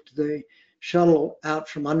moved the shuttle out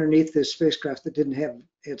from underneath this spacecraft that didn't have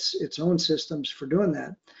its own systems for doing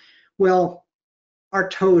that. Well, our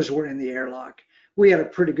toes were in the airlock. We had a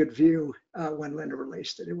pretty good view when Linda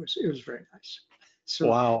released it. It was very nice. So,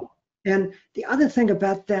 wow. And the other thing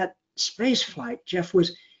about that space flight, Jeff,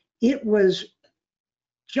 was it was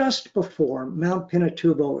just before Mount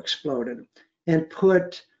Pinatubo exploded and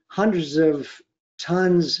put hundreds of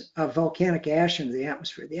tons of volcanic ash into the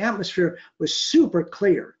atmosphere. The atmosphere was super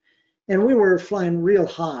clear, and we were flying real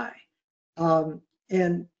high,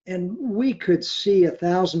 and we could see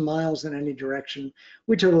 1,000 miles in any direction.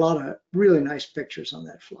 We took a lot of really nice pictures on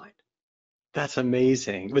that flight. That's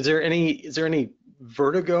amazing. Is there any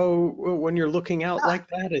vertigo when you're looking out like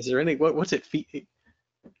that? Is there any, what's it feel?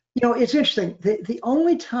 You know, it's interesting. The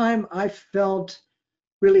only time I felt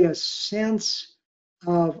really a sense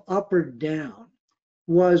of up or down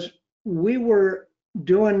was we were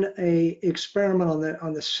doing a experiment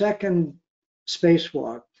on the second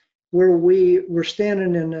spacewalk where we were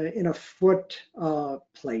standing in a foot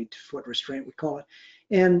restraint, we call it,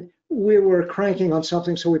 and we were cranking on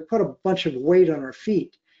something, so we put a bunch of weight on our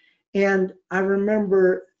feet. And I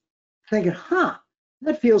remember thinking,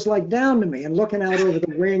 that feels like down to me, and looking out over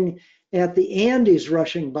the wing at the Andes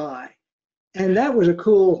rushing by. And that was a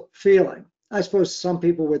cool feeling. I suppose some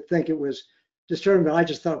people would think it was disturbing, but I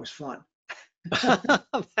just thought it was fun.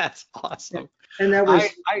 That's awesome. And that was,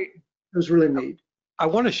 it was really neat. I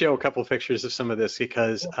want to show a couple of pictures of some of this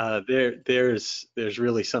because there's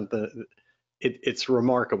really something. It's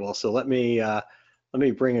remarkable. So let me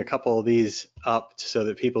bring a couple of these up so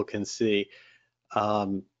that people can see.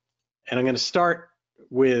 And I'm going to start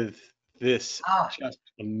with this just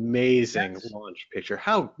amazing launch picture.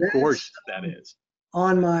 How gorgeous that is.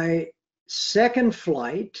 On my second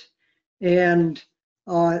flight, and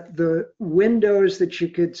the windows that you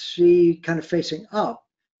could see kind of facing up,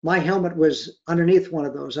 my helmet was underneath one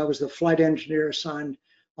of those. I was the flight engineer assigned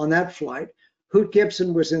on that flight. Hoot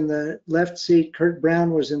Gibson was in the left seat. Kurt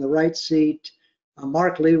Brown was in the right seat.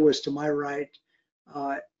 Mark Lee was to my right.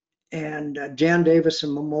 And Jan Davis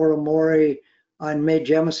and Mamoru Mori and Mae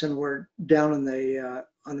Jemison were down on the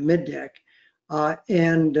middeck.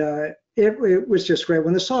 And it was just great.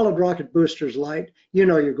 When the solid rocket boosters light, you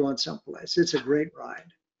know you're going someplace. It's a great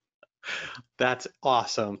ride. That's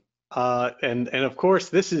awesome. And of course,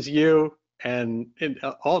 this is you, and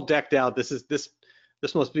all decked out. This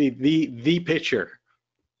must be the picture.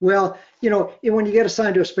 Well, you know, when you get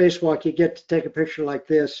assigned to a spacewalk, you get to take a picture like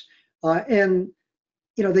this, and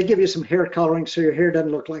you know they give you some hair coloring so your hair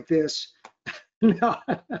doesn't look like this. No,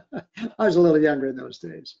 I was a little younger in those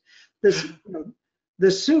days. The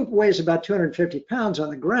suit weighs about 250 pounds on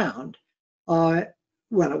the ground. Well,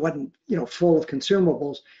 it wasn't, full of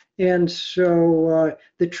consumables, And so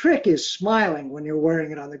the trick is smiling when you're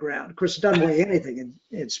wearing it on the ground. Of course, it doesn't weigh anything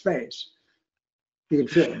in space. You can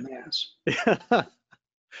feel the mass.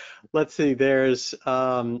 Let's see, there's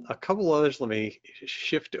a couple others. Let me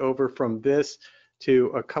shift over from this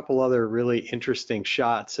to a couple other really interesting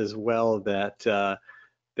shots as well that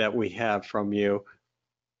we have from you.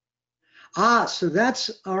 So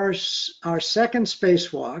that's our second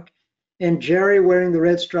spacewalk. And Jerry wearing the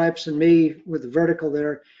red stripes and me with the vertical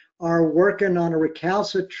there are working on a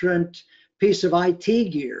recalcitrant piece of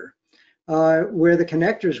IT gear where the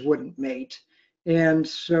connectors wouldn't mate. And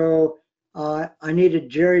so I needed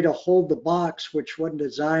Jerry to hold the box, which wasn't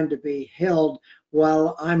designed to be held,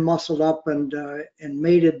 while I muscled up and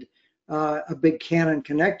mated a big Canon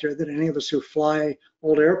connector that any of us who fly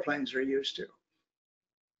old airplanes are used to.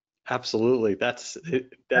 Absolutely, that is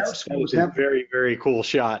Was a very, very cool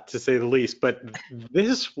shot to say the least. But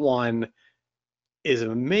this one is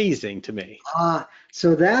amazing to me.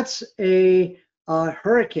 So that's a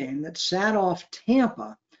hurricane that sat off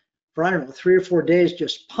Tampa for, I don't know, 3 or 4 days,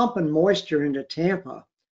 just pumping moisture into Tampa.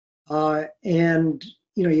 And,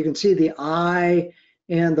 you know, you can see the eye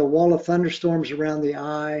and the wall of thunderstorms around the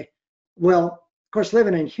eye. Well, of course,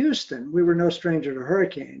 living in Houston, we were no stranger to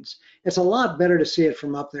hurricanes. It's a lot better to see it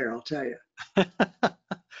from up there, I'll tell you.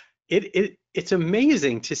 It's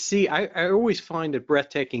amazing to see. I always find it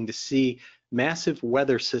breathtaking to see massive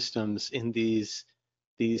weather systems in these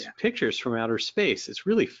pictures from outer space. It's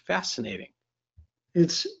really fascinating.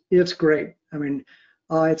 It's great. I mean,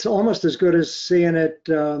 it's almost as good as seeing it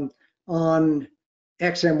on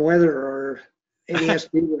XM weather or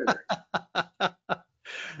ADS-B weather.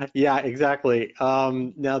 Yeah, exactly.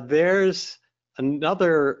 Now there's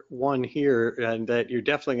another one here, and that you're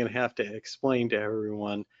definitely going to have to explain to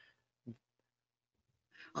everyone.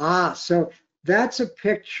 So that's a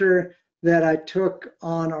picture that I took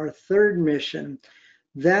on our third mission.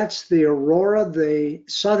 That's the aurora, the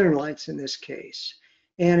southern lights in this case.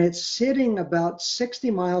 And it's sitting about 60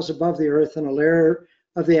 miles above the Earth in a layer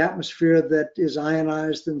of the atmosphere that is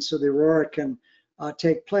ionized, and so the aurora can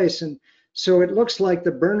take place. And so it looks like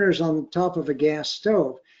the burners on the top of a gas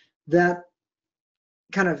stove. That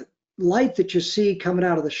kind of light that you see coming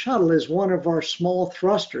out of the shuttle is one of our small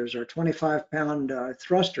thrusters, our 25-pound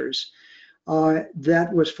thrusters, that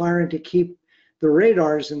was firing to keep the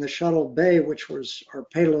radars in the shuttle bay, which was our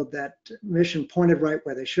payload, that mission, pointed right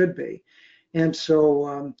where they should be. And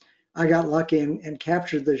so I got lucky and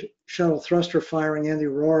captured the shuttle thruster firing and the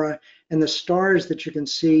aurora, and the stars that you can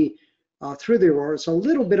see through the aurora. It's a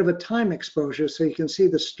little bit of a time exposure, so you can see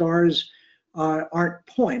the stars aren't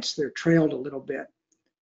points, they're trailed a little bit.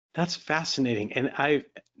 That's fascinating. And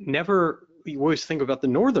you always think about the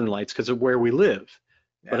northern lights because of where we live,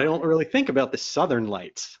 but I don't really think about the southern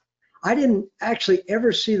lights. I didn't actually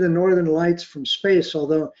ever see the northern lights from space,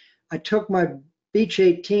 although I took my Beech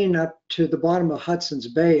 18 up to the bottom of Hudson's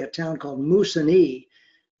Bay, a town called Moosonee,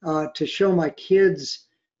 to show my kids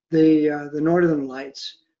the northern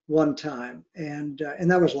lights one time, and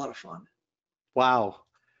that was a lot of fun. Wow.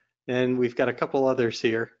 And we've got a couple others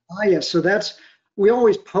here. Yes, so we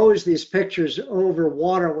always pose these pictures over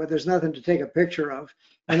water where there's nothing to take a picture of.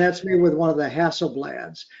 And that's me with one of the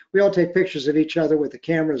Hasselblads. We all take pictures of each other with the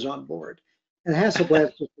cameras on board. And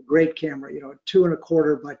Hasselblad's just a great camera,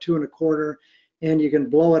 2¼ by 2¼ and you can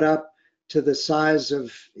blow it up to the size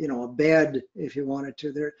of, a bed if you wanted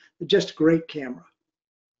to. They're just a great camera.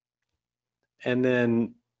 And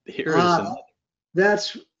then here is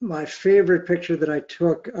that's my favorite picture that I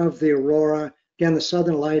took of the aurora, again, the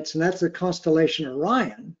southern lights, and that's the constellation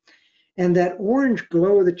Orion. And that orange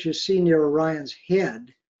glow that you see near Orion's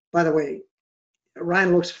head, by the way,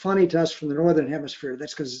 Orion looks funny to us from the northern hemisphere.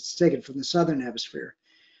 That's because it's taken from the southern hemisphere.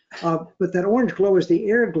 But that orange glow is the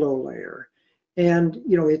air glow layer. And,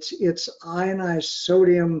 it's ionized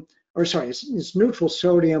sodium, it's neutral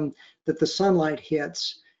sodium that the sunlight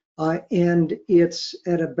hits. And it's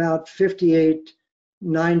at about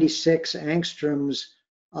 5896 angstroms.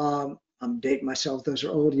 I'm dating myself, those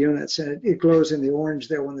are old units, and it glows in the orange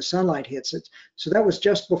there when the sunlight hits it. So that was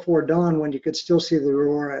just before dawn when you could still see the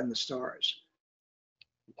aurora and the stars.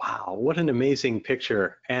 Wow, what an amazing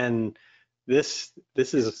picture. And this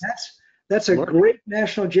is that's a great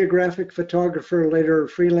National Geographic photographer, later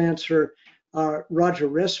freelancer, Roger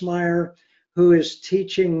Rissmeyer, who is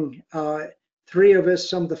teaching 3 of us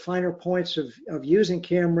some of the finer points of using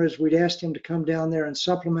cameras. We'd asked him to come down there and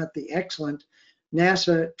supplement the excellent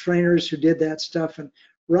NASA trainers who did that stuff. And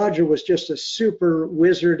Roger was just a super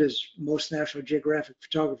wizard, as most National Geographic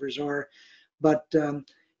photographers are. But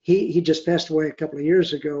he just passed away a couple of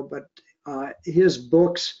years ago. But his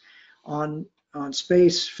books on on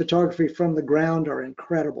space photography from the ground are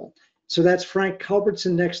incredible. So that's Frank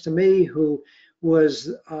Culbertson next to me, who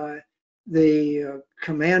was the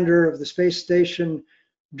commander of the space station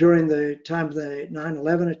during the time of the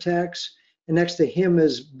 9/11 attacks. And next to him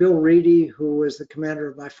is Bill Reedy, who was the commander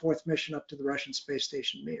of my fourth mission up to the Russian space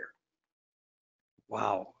station Mir.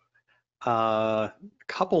 Wow. A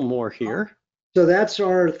couple more here. So that's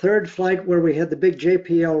our third flight where we had the big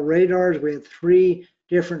JPL radars. We had 3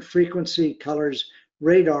 different frequency colors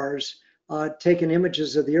radars taking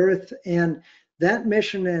images of the Earth. And that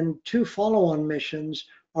mission and 2 follow-on missions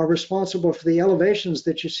are responsible for the elevations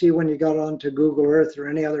that you see when you got onto Google Earth or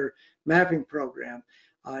any other mapping program.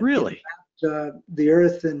 Really? The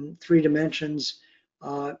Earth in 3 dimensions.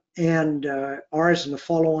 And ours in the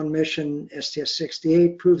follow-on mission,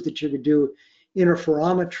 STS-68, proved that you could do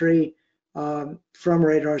interferometry from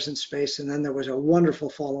radars in space. And then there was a wonderful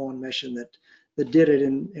follow-on mission that did it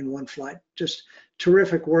in one flight. Just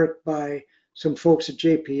terrific work by some folks at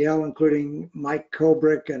JPL, including Mike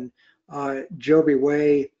Kobrick and Joby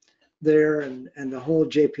Way there, and the whole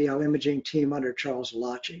JPL imaging team under Charles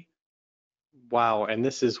Lacci. Wow, and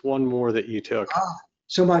this is one more that you took.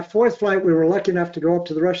 So my fourth flight, we were lucky enough to go up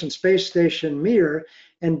to the Russian space station Mir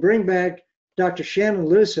and bring back Dr. Shannon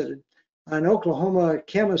Lucid, an Oklahoma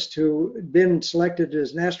chemist who had been selected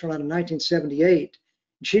as an astronaut in 1978.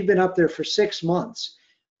 She'd been up there for 6 months.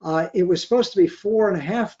 It was supposed to be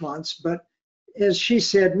 4.5 months, but as she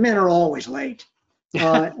said, men are always late.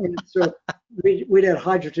 And so we'd had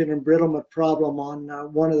hydrogen embrittlement problem on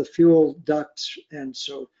one of the fuel ducts, and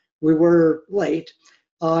so we were late.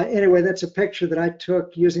 Anyway, that's a picture that I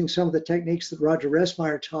took using some of the techniques that Roger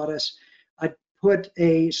Resmeyer taught us. I put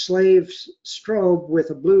a slave strobe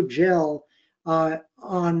with a blue gel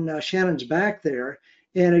on Shannon's back there,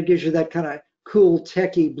 and it gives you that kind of cool,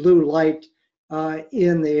 techie blue light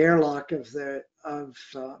in the airlock of the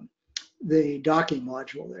docking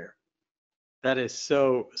module there. That is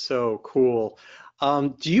so cool.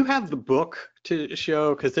 Do you have the book to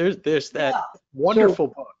show? Because there's that wonderful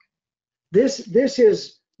book. This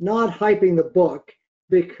is not hyping the book,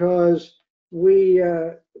 because we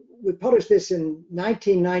published this in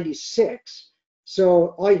 1996. So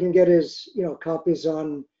all you can get is copies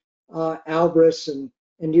on Albris and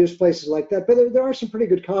news places like that. But there are some pretty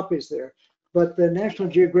good copies there. But the National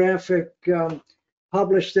Geographic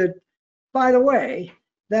published it. By the way,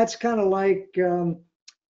 that's kind of like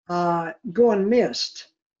going mist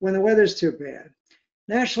when the weather's too bad.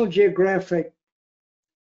 National Geographic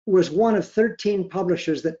was one of 13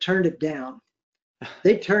 publishers that turned it down.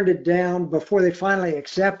 They turned it down before they finally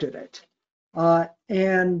accepted it.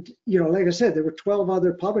 And like I said, there were 12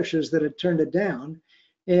 other publishers that had turned it down,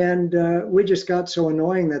 and we just got so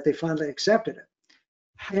annoying that they finally accepted it.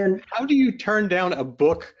 And how do you turn down a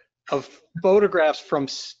book of photographs from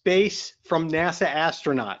space from NASA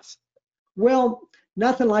astronauts? Well,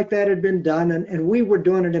 nothing like that had been done, and we were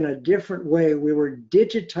doing it in a different way. We were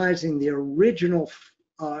digitizing the original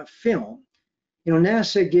film.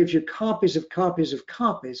 NASA gives you copies of copies of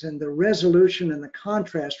copies, and the resolution and the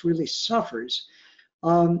contrast really suffers.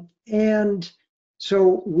 And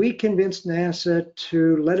so we convinced NASA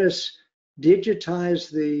to let us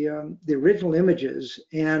digitize the original images,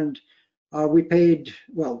 and we paid,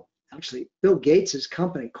 well, actually, Bill Gates's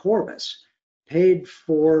company, Corvus, paid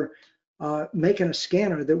for making a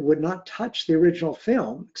scanner that would not touch the original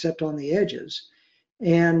film except on the edges.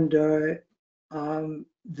 And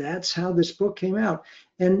that's how this book came out.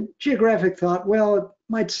 And Geographic thought, well, it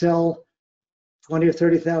might sell 20 or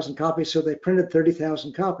 30,000 copies, so they printed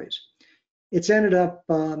 30,000 copies. It's ended up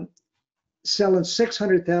selling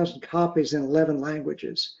 600,000 copies in 11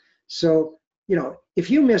 languages. So,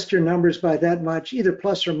 if you missed your numbers by that much, either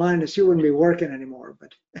plus or minus, you wouldn't be working anymore.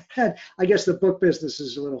 But I guess the book business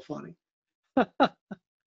is a little funny.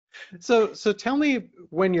 So tell me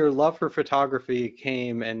when your love for photography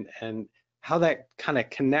came and how that kind of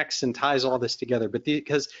connects and ties all this together. But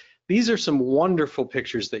because these are some wonderful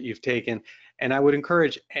pictures that you've taken, and I would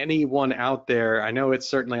encourage anyone out there, I know it's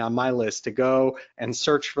certainly on my list, to go and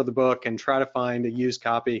search for the book and try to find a used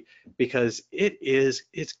copy, because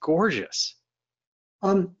it's gorgeous.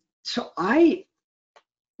 So I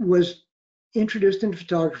was introduced into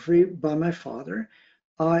photography by my father.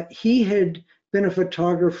 He had been a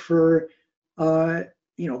photographer,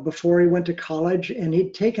 before he went to college, and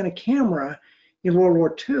he'd taken a camera in World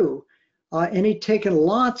War II, and he'd taken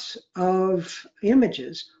lots of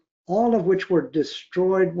images, all of which were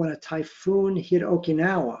destroyed when a typhoon hit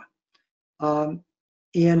Okinawa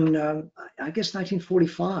in, I guess,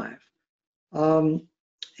 1945.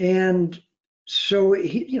 And so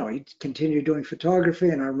he continued doing photography,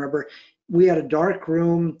 and I remember we had a dark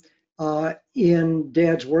room in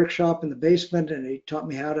Dad's workshop in the basement, and he taught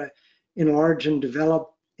me how to enlarge and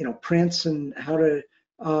develop, prints and how to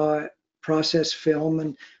process film.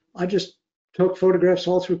 And I just took photographs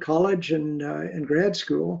all through college and grad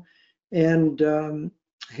school, and I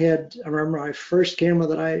remember my first camera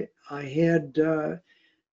that I had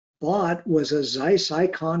bought was a Zeiss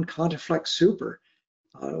Icon Contaflex Super,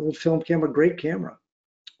 old film camera, great camera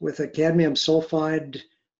with a cadmium sulfide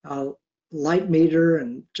light meter,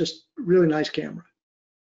 and just really nice camera.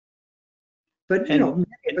 But And many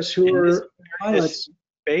of us who are pilots.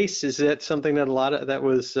 Space, is that something that that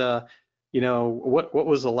was what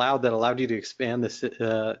was allowed that allowed you to expand this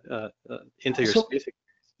into your space experience?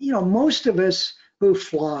 Most of us who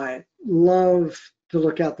fly love to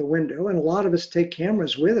look out the window, and a lot of us take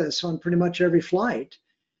cameras with us on pretty much every flight.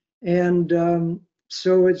 And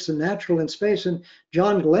so it's a natural in space. And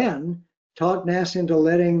John Glenn talked NASA into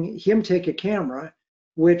letting him take a camera,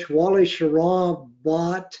 which Wally Schirra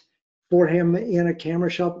bought for him in a camera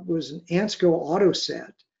shop. It was an Ansco auto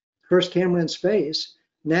set, first camera in space.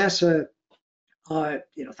 NASA, thought,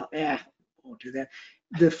 won't do that.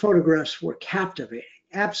 The photographs were captivating,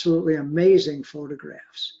 absolutely amazing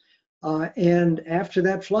photographs. And after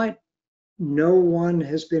that flight, no one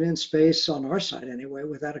has been in space on our side anyway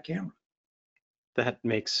without a camera. That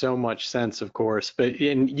makes so much sense, of course.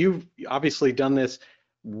 And you've obviously done this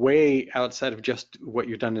way outside of just what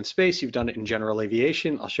you've done in space. You've done it in general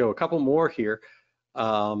aviation. I'll show a couple more here.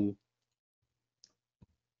 Oh,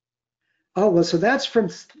 well, so that's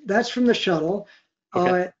from the shuttle.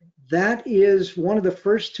 Okay. That is one of the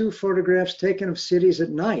first two photographs taken of cities at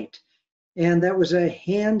night. And that was a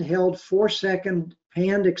handheld 4-second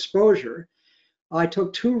panned exposure. I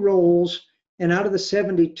took 2 rolls, and out of the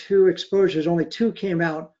 72 exposures, only 2 came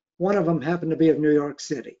out. One of them happened to be of New York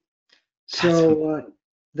City. So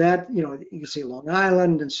that, you can see Long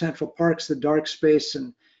Island and Central Park's the dark space,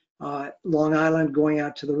 and Long Island going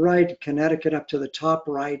out to the right, Connecticut up to the top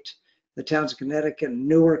right, the towns of Connecticut and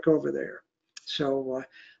Newark over there. So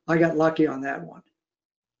I got lucky on that one.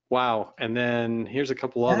 Wow. And then here's a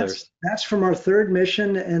couple others. That's from our 3rd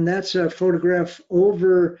mission, and that's a photograph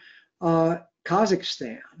over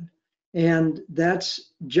Kazakhstan. And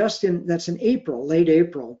that's in April, late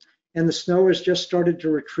April, and the snow has just started to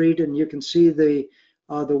retreat, and you can see the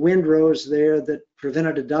windrows there that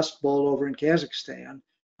prevented a dust bowl over in Kazakhstan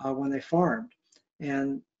when they farmed.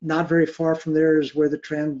 And not very far from there is where the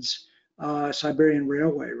Trans-Siberian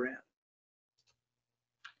Railway ran.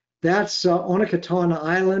 That's Onekatana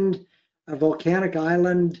Island, a volcanic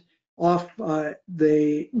island off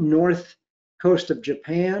the north coast of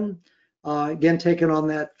Japan. Again, taken on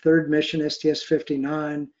that 3rd mission,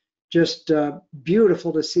 STS-59. Just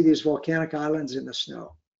beautiful to see these volcanic islands in the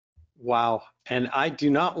snow. Wow. And I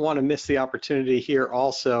do not want to miss the opportunity here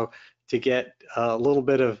also to get a little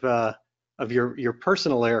bit of your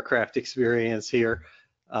personal aircraft experience here,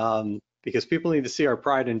 because people need to see our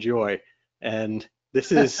pride and joy. And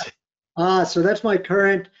this is so that's my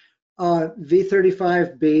current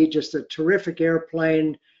V-35B, just a terrific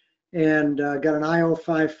airplane, and got an IO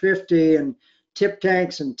 550 and tip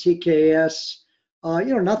tanks and TKS.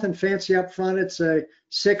 Nothing fancy up front. It's a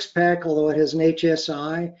 6-pack, although it has an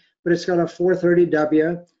HSI, but it's got a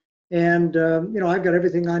 430W. And I've got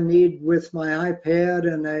everything I need with my iPad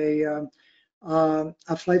and a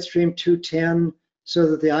Flightstream 210, so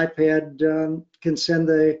that the iPad can send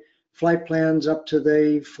the flight plans up to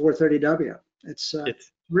the 430W. It's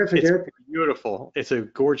terrific airplane. Beautiful. It's a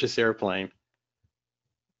gorgeous airplane.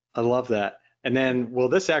 I love that. And then, well,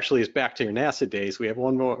 this actually is back to your NASA days. We have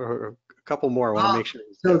one more, or a couple more. I want to make sure.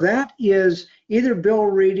 So that is either Bill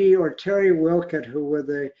Reedy or Terry Wilcott, who were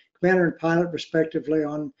the commander and pilot respectively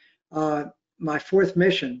on my 4th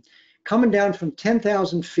mission, coming down from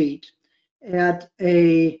 10,000 feet at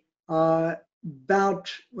a call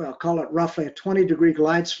it roughly a 20-degree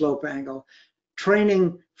glide slope angle,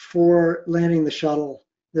 training for landing the shuttle.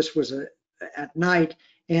 This was at night,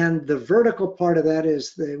 and the vertical part of that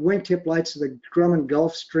is the wingtip lights of the Grumman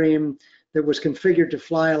Gulf Stream that was configured to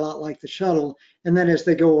fly a lot like the shuttle. And then as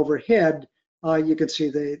they go overhead, you can see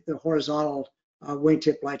the horizontal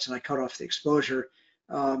wingtip lights, and I cut off the exposure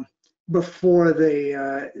before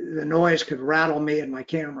the noise could rattle me and my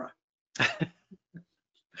camera.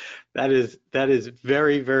 That is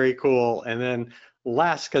very, very cool. And then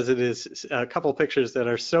last, because it is a couple pictures that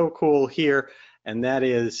are so cool here, and that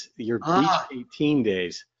is your Beach 18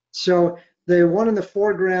 days. So the one in the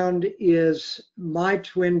foreground is my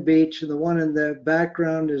twin beach, and the one in the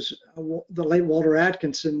background is the late Walter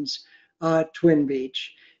Atkinson's twin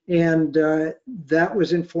beach. And that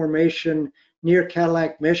was in formation near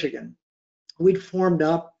Cadillac, Michigan. we'd formed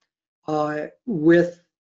up with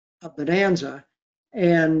a Bonanza,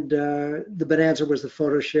 and the Bonanza was the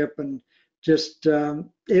photo ship, and just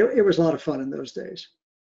it was a lot of fun in those days.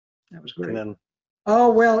 That was And great. then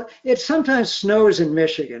Oh, well, it sometimes snows in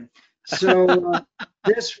Michigan. So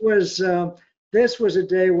this was this was a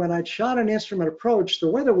day when I'd shot an instrument approach. The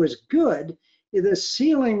weather was good. The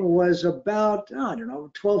ceiling was about, I don't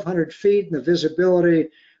know, 1,200 feet, and the visibility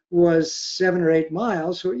was 7 or 8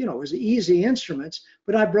 miles. So, it was easy instruments,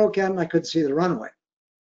 but I broke out and I couldn't see the runway.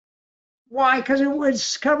 Why? Because it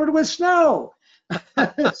was covered with snow.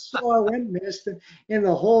 So I went and missed it. In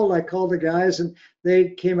the hole, I called the guys and they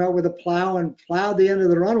came out with a plow and plowed the end of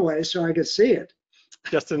the runway so I could see it.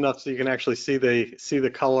 just enough so you can actually see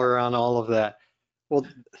the color on all of that. Well,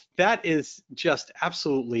 that is just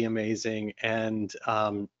absolutely amazing. And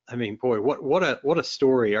I mean, boy, what a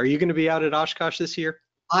story. Are you going to be out at Oshkosh this year?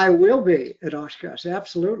 I will be at Oshkosh,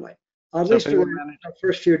 absolutely. At So if least for anyone the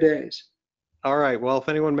first few days. All right. Well, if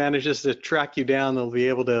anyone manages to track you down, they'll be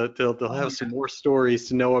able to they'll Oh, have yeah. some more stories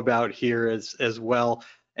to know about here as well.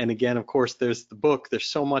 And again, of course, there's the book. There's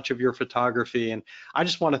so much of your photography, and I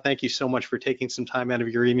just want to thank you so much for taking some time out of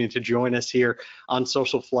your evening to join us here on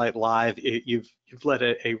Social Flight Live. You've led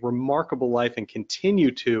a remarkable life and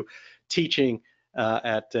continue to teaching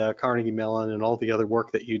at Carnegie Mellon and all the other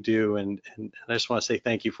work that you do. And I just want to say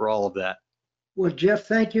thank you for all of that. Well, Jeff,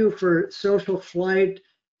 thank you for Social Flight.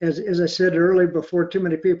 As I said earlier, before too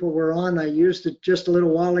many people were on, I used it just a little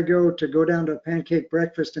while ago to go down to a pancake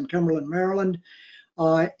breakfast in Cumberland, Maryland.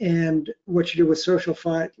 And what you do with Social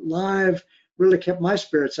Flight Live really kept my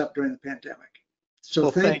spirits up during the pandemic. So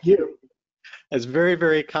Well, thank thank you. you. That's very,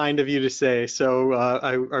 very kind of you to say. So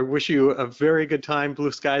I wish you a very good time,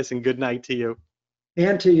 blue skies, and good night to you.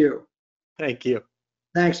 And to you. Thank you.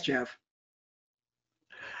 Thanks, Jeff.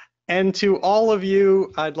 And to all of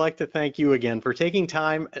you, I'd like to thank you again for taking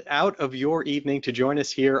time out of your evening to join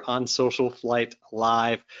us here on Social Flight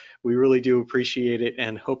Live. We really do appreciate it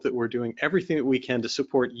and hope that we're doing everything that we can to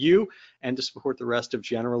support you and to support the rest of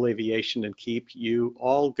general aviation and keep you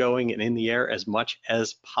all going and in the air as much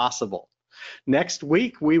as possible. Next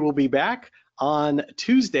week, we will be back on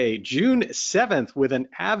Tuesday, June 7th, with an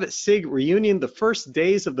AvSig reunion, the first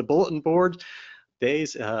days of the bulletin board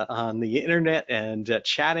days on the internet and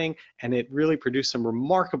chatting, and it really produced some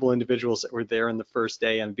remarkable individuals that were there in the first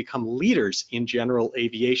day and become leaders in general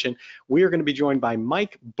aviation. We are going to be joined by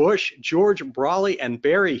Mike Bush, George Brawley, and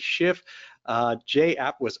Barry Schiff. Jay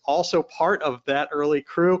App was also part of that early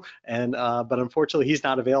crew, and but unfortunately he's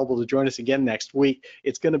not available to join us again next week.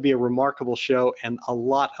 It's going to be a remarkable show and a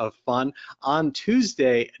lot of fun. On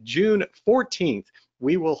Tuesday, June 14th,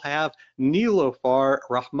 we will have Nilofar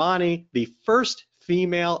Rahmani, the first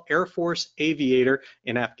female Air Force aviator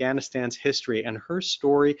in Afghanistan's history, and her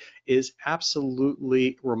story is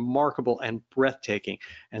absolutely remarkable and breathtaking.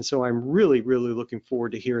 And so I'm really, really looking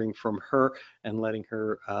forward to hearing from her and letting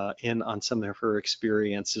her in on some of her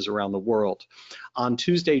experiences around the world. On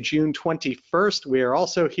Tuesday, June 21st, we are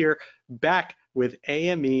also here back with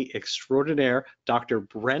AME extraordinaire, Dr.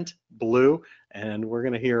 Brent Blue, and we're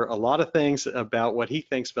going to hear a lot of things about what he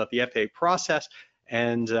thinks about the FAA process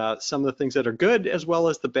and some of the things that are good as well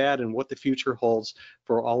as the bad and what the future holds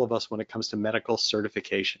for all of us when it comes to medical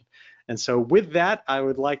certification. And so with that, I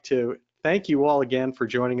would like to thank you all again for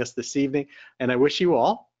joining us this evening, and I wish you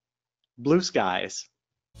all blue skies.